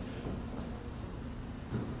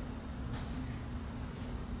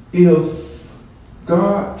 If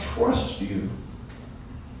God trusts you,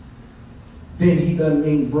 then he doesn't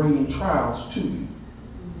mean bringing trials to you.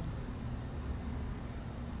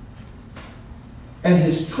 And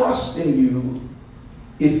his trust in you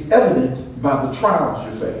is evident by the trials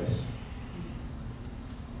you face.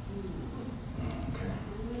 Okay.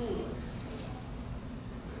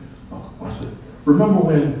 Oh, watch this. Remember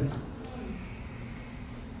when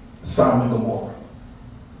Sodom and Gomorrah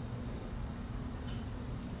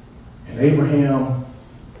and Abraham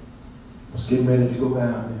was getting ready to go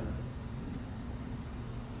down there.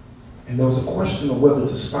 And there was a question of whether to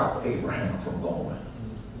stop Abraham from going.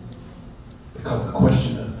 Because the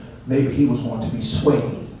question of maybe he was going to be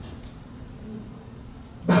swayed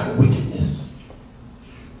by the wickedness.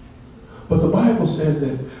 But the Bible says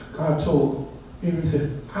that God told Abraham, he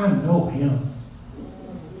said, I know him.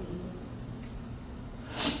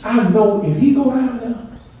 I know if he go out there,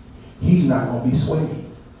 he's not going to be swayed.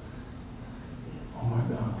 Oh my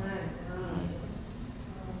God.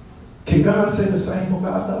 Can God say the same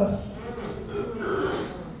about us?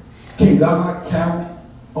 Can God count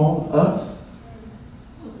on us?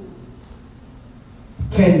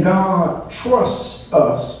 Can God trust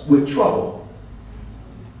us with trouble?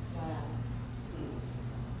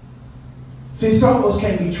 See, some of us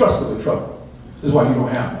can't be trusted with trouble. This is why you don't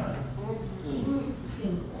have none.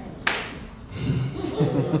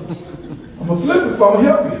 I'm going to flip it for I'm going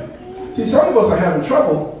to help you. See, some of us are having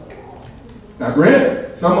trouble. Now,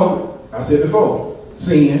 granted, some of it, I said before,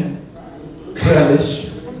 sin, hellish,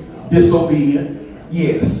 disobedient,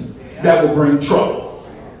 yes, that will bring trouble.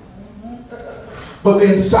 But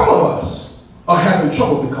then some of us are having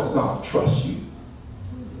trouble because God trusts you.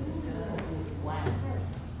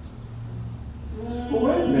 Well,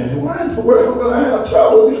 wait a minute. Why in the world will I have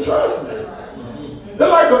trouble if you trust me? They're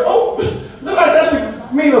like the folk. They're like that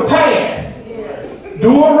should mean a pass.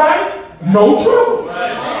 Doing right, no trouble.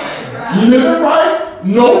 Living right,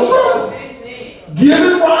 no trouble.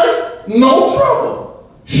 Giving right, no trouble.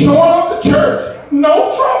 Showing up to church,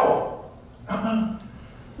 no trouble.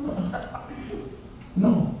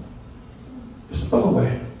 No. It's the other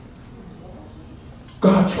way.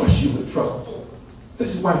 God trusts you with trouble.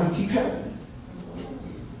 This is why you keep having it.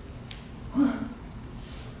 Huh?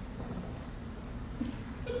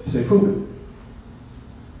 You say, prove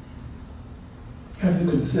it. Have you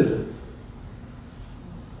considered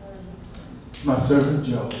my servant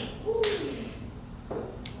Job?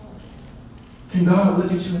 Can God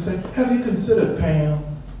look at you and say, have you considered Pam?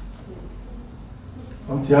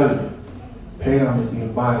 I'm telling you, Pam is the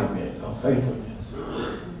embodiment of faithfulness.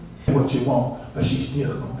 What you want, but she's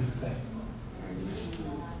still going to be faithful.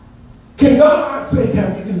 Can God say,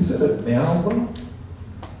 have you considered Melba?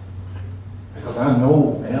 Because I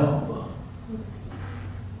know Melba.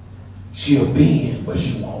 She'll bend, but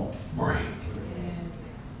she won't break.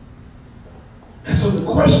 And so the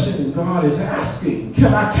question God is asking,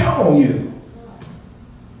 can I count on you?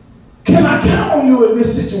 Can I count on you in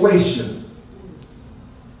this situation?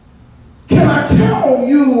 Can I count on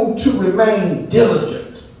you to remain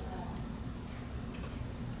diligent?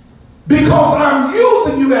 Because I'm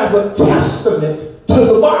using you as a testament to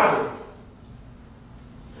the body.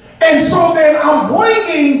 And so then I'm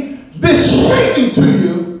bringing this shaking to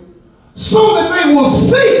you so that they will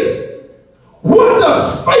see what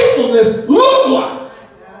does faithfulness look like.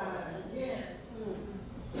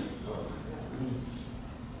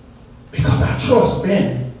 Because I trust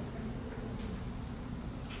Ben.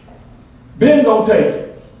 Ben gonna take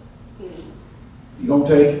it. He gonna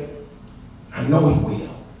take it. I know he will.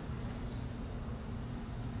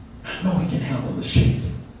 I know he can handle the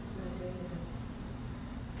shaking.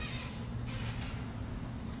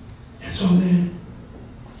 And so then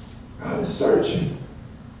God is searching.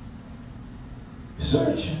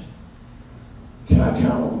 Searching. Can I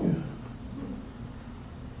count on you?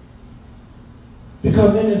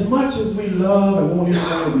 Because in as much as we love and want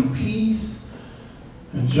everything to be peace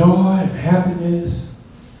and joy and happiness,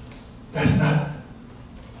 that's not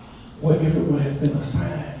what everyone has been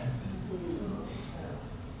assigned.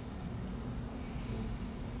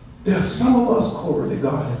 There are some of us, Cora, that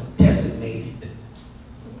God has designated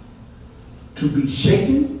to be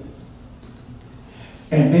shaken,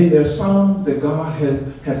 and then there's some that God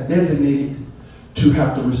has designated to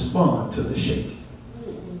have to respond to the shaking.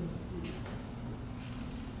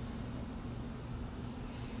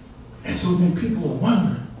 And so then people are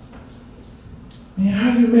wondering, man,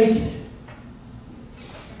 how are you making it?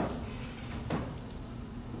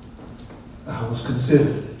 I was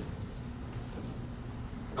considered.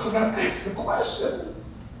 Because I asked the question.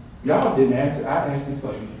 Y'all didn't ask it, I asked it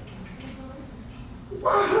for you.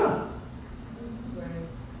 Why?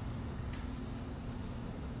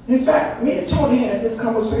 In fact, me and Tony had this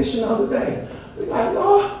conversation the other day. We're like,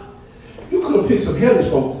 Lord, you could have picked some hellish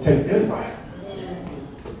folk to take their life.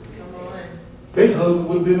 Their husband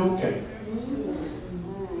would have been okay.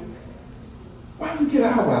 Why did you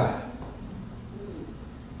get our wife?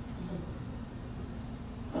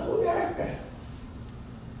 Why would we ask that?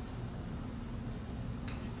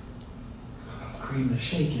 Because I'm creating a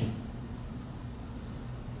shaking.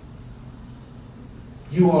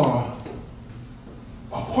 You are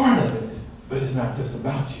a part of it, but it's not just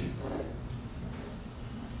about you.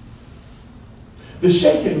 The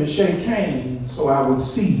shaking machine came so I would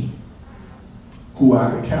see who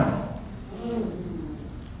I could count on.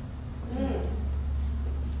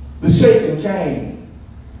 The shaking came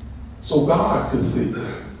so God could see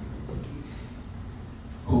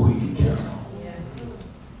who he could count on.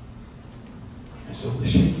 And so the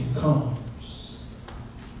shaking comes.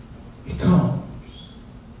 It comes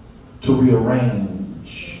to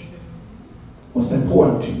rearrange what's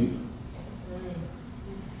important to you.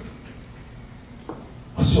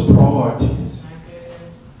 What's your priorities?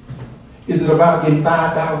 Is it about getting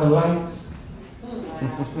 5,000 likes?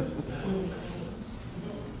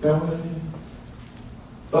 That what it is?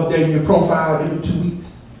 Updating your profile every 2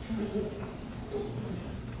 weeks?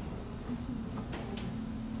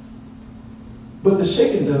 But the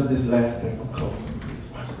shaking does this last thing. I'm closing, please.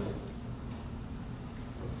 Watch this.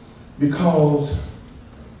 Because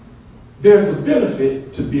there's a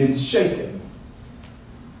benefit to being shaken.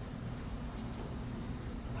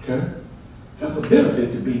 Okay? There's a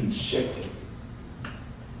benefit to being shaken.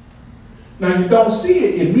 Now Now you don't see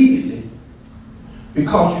it immediately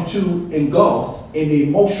because you're too engulfed in the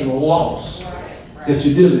emotional loss that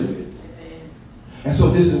you're dealing with. And so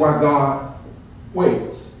this is why God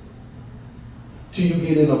waits till you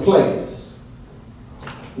get in a place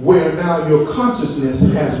where now your consciousness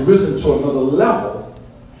has risen to another level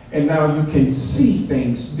and now you can see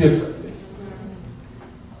things differently.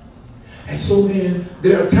 And so then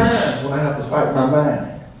there are times when I have to fight my mind.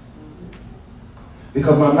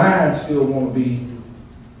 Because my mind still want to be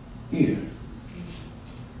here.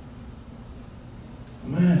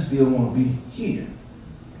 My mind still want to be here.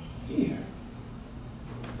 Here.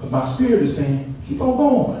 But my spirit is saying, keep on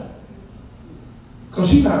going. Because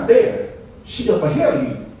she's not there. She's up ahead of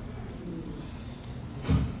you.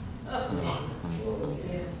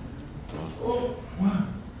 Why?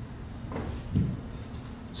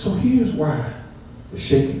 So here's why the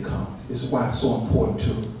shaking comes. This is why it's so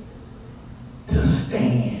important to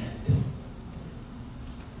stand,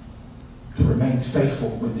 to remain faithful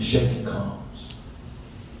when the shaking comes.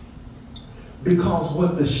 Because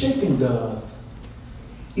what the shaking does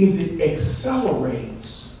is it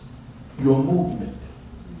accelerates your movement.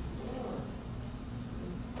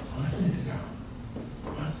 Watch this, y'all.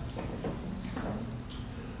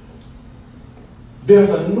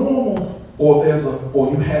 There's a normal, or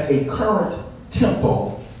you had a current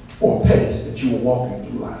tempo or pace that you were walking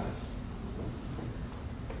through life.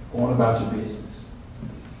 Going about your business.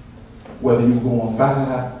 Whether you were going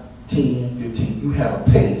 5, 10, 15, you have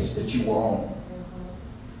a pace that you were on.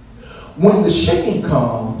 When the shaking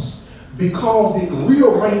comes, because it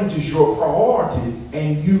rearranges your priorities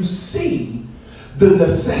and you see the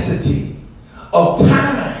necessity of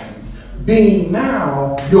time being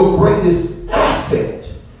now your greatest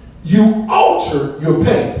asset, you alter your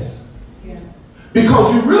pace. Yeah.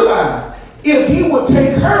 Because you realize if he would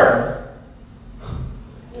take her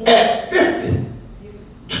at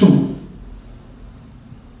 52,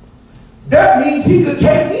 that means he could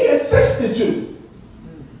take me at 62.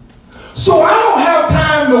 So I don't have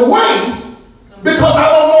time to waste because I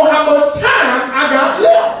don't know how much time I got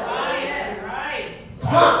left.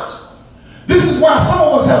 What? This is why some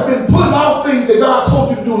of us have been putting off things that God told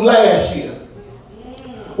you to do last year.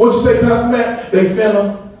 What'd you say, Pastor Matt? They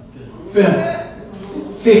finna,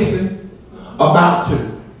 fixing, about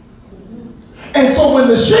to. And so when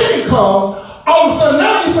the shaking comes, all of a sudden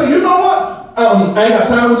now you say, you know what? I ain't got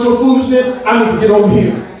time with your foolishness. I need to get over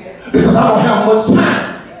here because I don't have much time.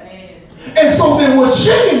 And so then what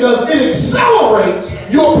shaking does, it accelerates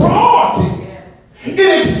your priorities.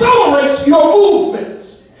 It accelerates your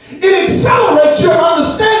movements. It accelerates your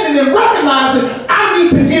understanding and recognizing I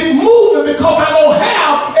need to get moving because I don't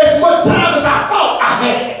have as much time as I thought I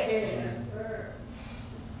had.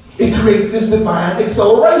 It creates this divine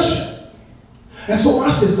acceleration. And so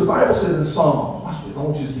watch this. The Bible says in Psalm, watch this, I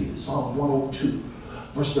want you to see this. Psalm 102,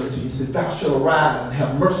 verse 13. It says, thou shalt arise and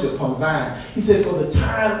have mercy upon Zion. He says, for the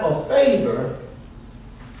time of favor,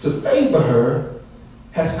 to favor her,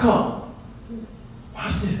 has come.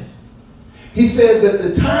 Watch this. He says that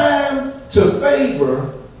the time to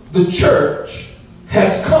favor the church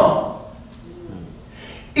has come.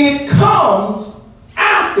 It comes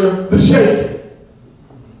after the shaking.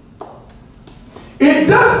 It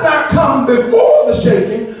does not come before the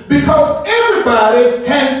shaking because everybody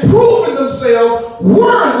had proven themselves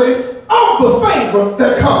worthy of the favor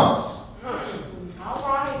that comes. All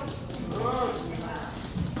right.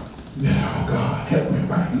 Now, God, help me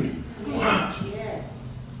right here. What?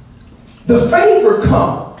 Yes. The favor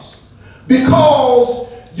comes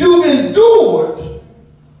because you've endured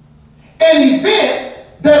an event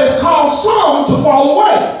that has caused some to fall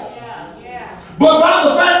away. But by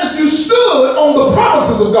the fact that you stood on the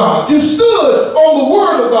promises of God, you stood on the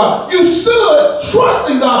word of God, you stood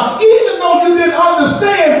trusting God, even though you didn't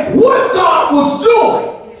understand what God was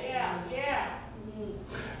doing,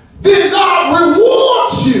 then God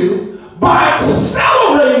rewards you by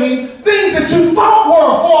accelerating things that you thought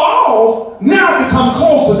were far off, now become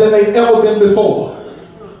closer than they've ever been before.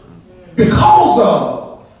 Because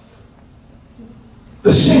of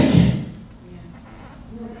the shaking.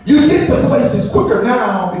 You get to places quicker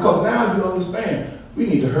now because now you understand we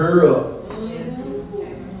need to hurry up.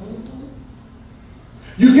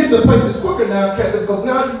 You get to places quicker now, Kathy, because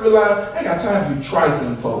now you realize I ain't got time for you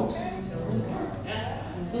trifling folks.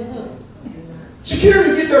 Shakira,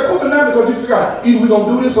 you get there quicker now because you figure out either we're going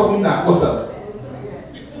to do this or we're not. What's up?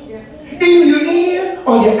 Either you're in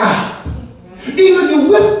or you're out. Either you're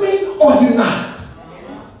with me or you're not.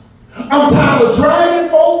 I'm tired of dragging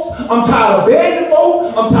folks. I'm tired of begging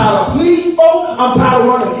folks. I'm tired of pleading folks. I'm tired of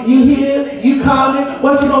running in here in? You coming?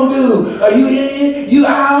 What you gonna do? Are you in? You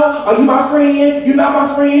out? Are you my friend? You not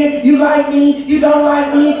my friend? You like me? You don't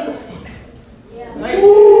like me?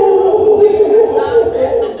 Ooh.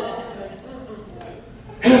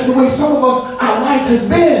 And that's the way some of us, our life has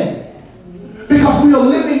been. Because we are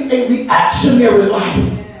living a reactionary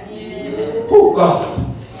life. Oh God.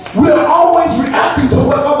 We are always reacting to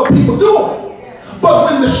what other people are doing. But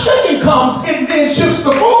when the shaking comes, it then shifts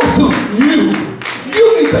the focus to you.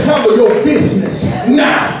 You need to handle your business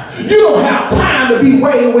now. You don't have time to be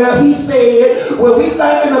waiting. Well, he said, well, we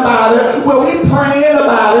thinking about it. Well, we praying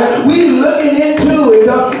about it. We looking into it.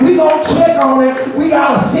 We gonna check on it. We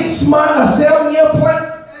got a 6 month, a 7 year plan.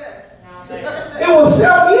 It was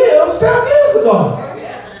 7 years ago.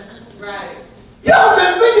 Right. Y'all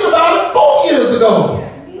been thinking about it 4 years ago.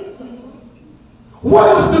 What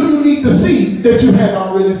else do you need to see that you hadn't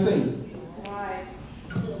already seen? Right.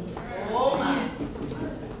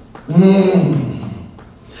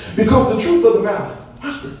 Because the truth of the matter,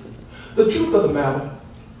 watch this. The truth of the matter,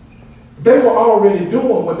 they were already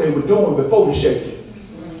doing what they were doing before the shaking.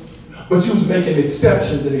 But you was making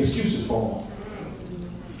exceptions and excuses for them.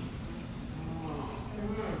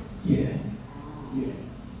 Yeah.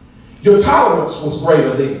 Your tolerance was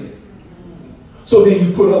greater then. So then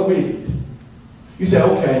you put up with it. You say,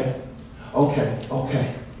 okay.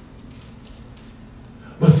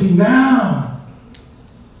 But see now,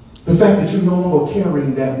 the fact that you're no longer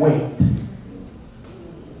carrying that weight,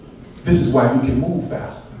 this is why you can move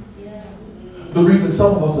faster. The reason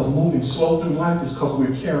some of us are moving slow through life is because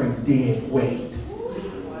we're carrying dead weight.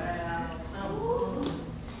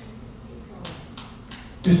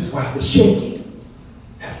 This is why the shaking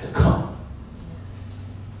has to come.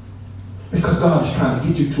 Because God is trying to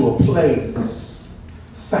get you to a place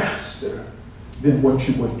faster than what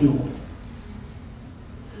you were doing.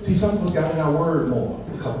 See, some of us got in our word more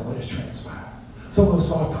because of what has transpired. Some of us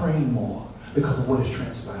started praying more because of what has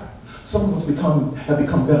transpired. Some of us have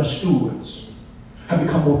become better stewards, have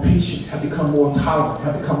become more patient, have become more tolerant,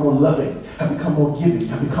 have become more loving, have become more giving,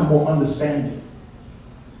 have become more understanding.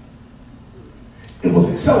 It was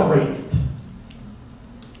accelerated.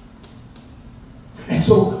 And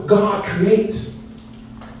so God creates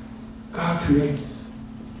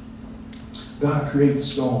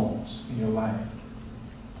storms in your life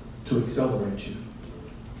to accelerate you.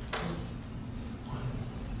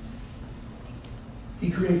 He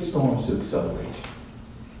creates storms to accelerate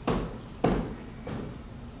you.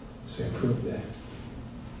 Say, prove that.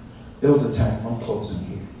 There was a time, I'm closing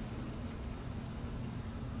here.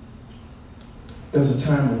 There was a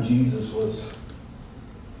time when Jesus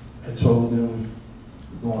had told them,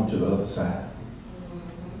 we're going to the other side.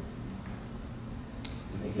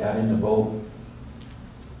 And they got in the boat,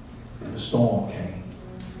 and the storm came.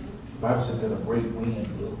 The Bible says that a great wind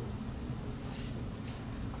blew.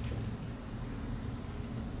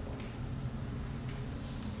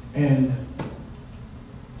 And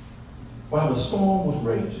while the storm was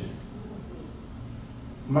raging,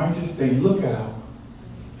 they look out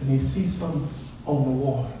and they see something on the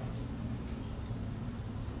water.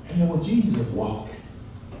 And there was Jesus walking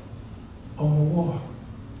on the water.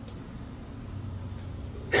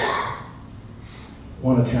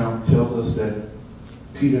 One account tells us that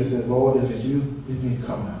Peter said, Lord, if it's you, bid me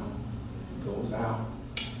come out. He goes out.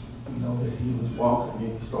 You know that he was walking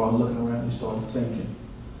and he started looking around, he started sinking.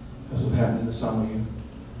 That's what's happening to some of you.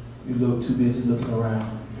 You're a little too busy looking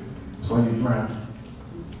around. That's why you're drowning.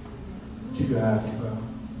 Keep your eyes on God.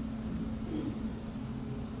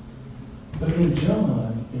 But in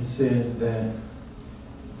John, it says that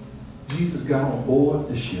Jesus got on board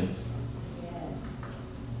the ship.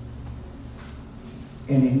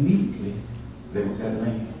 And immediately, they was at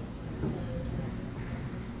land.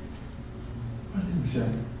 What did he say?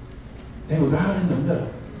 They was out in the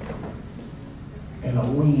middle. And a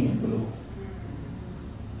wind blew.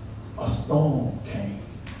 A storm came.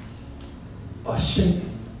 A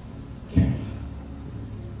shaking came.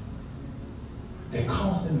 They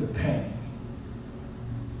caused them to panic.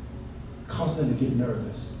 Caused them to get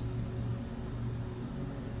nervous.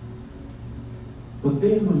 But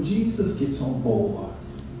then when Jesus gets on board,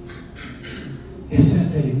 it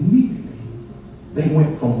says that immediately they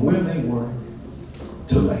went from where they were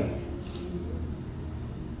to land.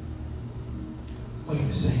 What are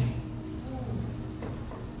you saying?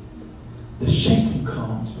 The shaking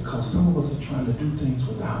comes because some of us are trying to do things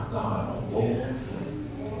without God on board. Yes.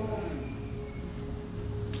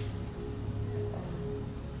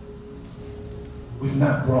 We've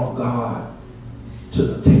not brought God to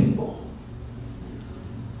the table.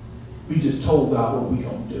 We just told God what we're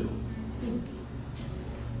going to do.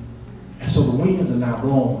 And so the winds are now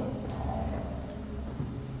blowing.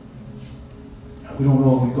 We don't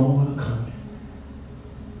know if we're going or coming.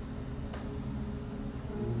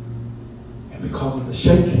 And because of the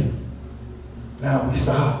shaking, now we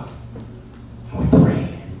stop and we pray.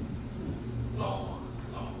 Lord,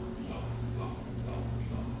 Lord, Lord, Lord,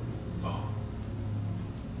 Lord, Lord.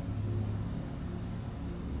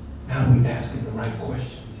 Now we're asking the right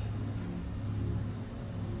questions.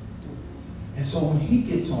 And so when he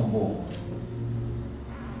gets on board,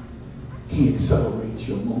 he accelerates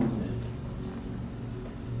your movement.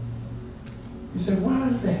 You say, why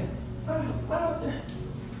is that? Why is that?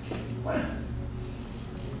 Why?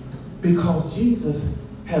 Because Jesus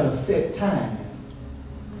had a set time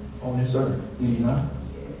on this earth, did he not?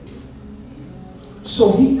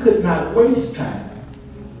 So he could not waste time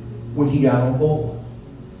when he got on board.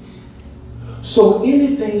 So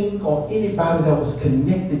anything or anybody that was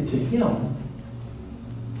connected to him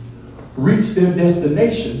reached their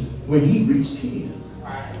destination when he reached his.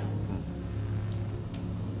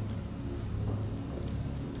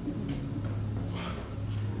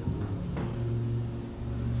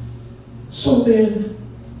 So then,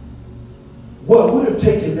 what would have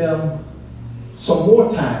taken them some more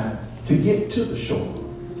time to get to the shore,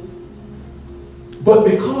 but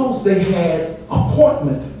because they had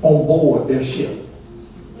appointment on board their ship,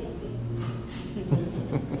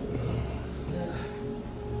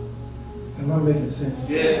 am I making sense?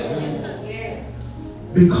 Yes.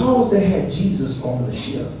 Because they had Jesus on the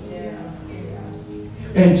ship,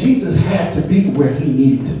 and Jesus had to be where he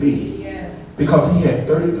needed to be. Because he had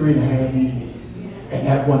 33 and a half years. And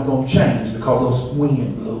that wasn't going to change because those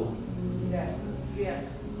wind blew.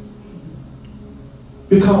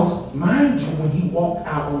 Because, mind you, when he walked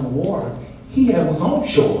out on the water, he was on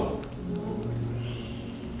shore.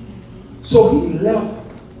 So he left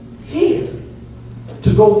here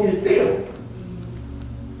to go get them.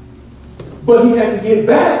 But he had to get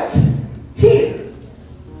back here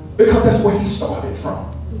because that's where he started from.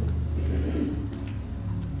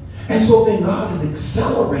 And so then God is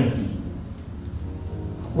accelerating,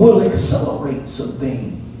 will accelerate some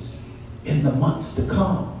things in the months to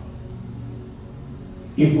come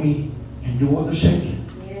if we endure the shaking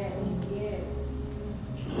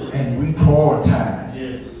and reprioritize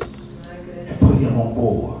and put him on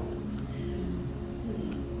board.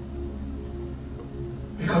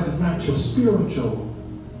 Because it's not your spiritual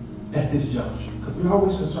at this juncture. Because we're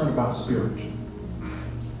always concerned about spiritual.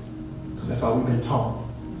 Because that's all we've been taught.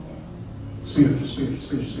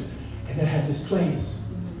 Spiritual. And that has its place.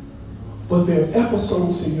 But there are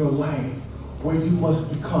episodes in your life where you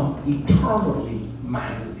must become eternally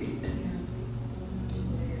minded.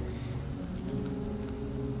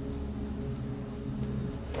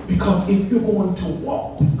 Because if you're going to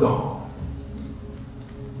walk with God,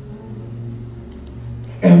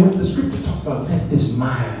 and when the scripture talks about let this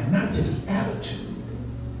mind, not just attitude,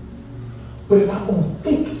 but if I'm going to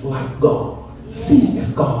think like God, see as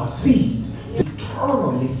God sees,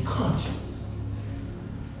 eternally conscious.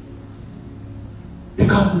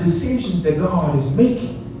 Because the decisions that God is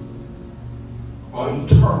making are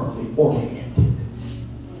eternally oriented.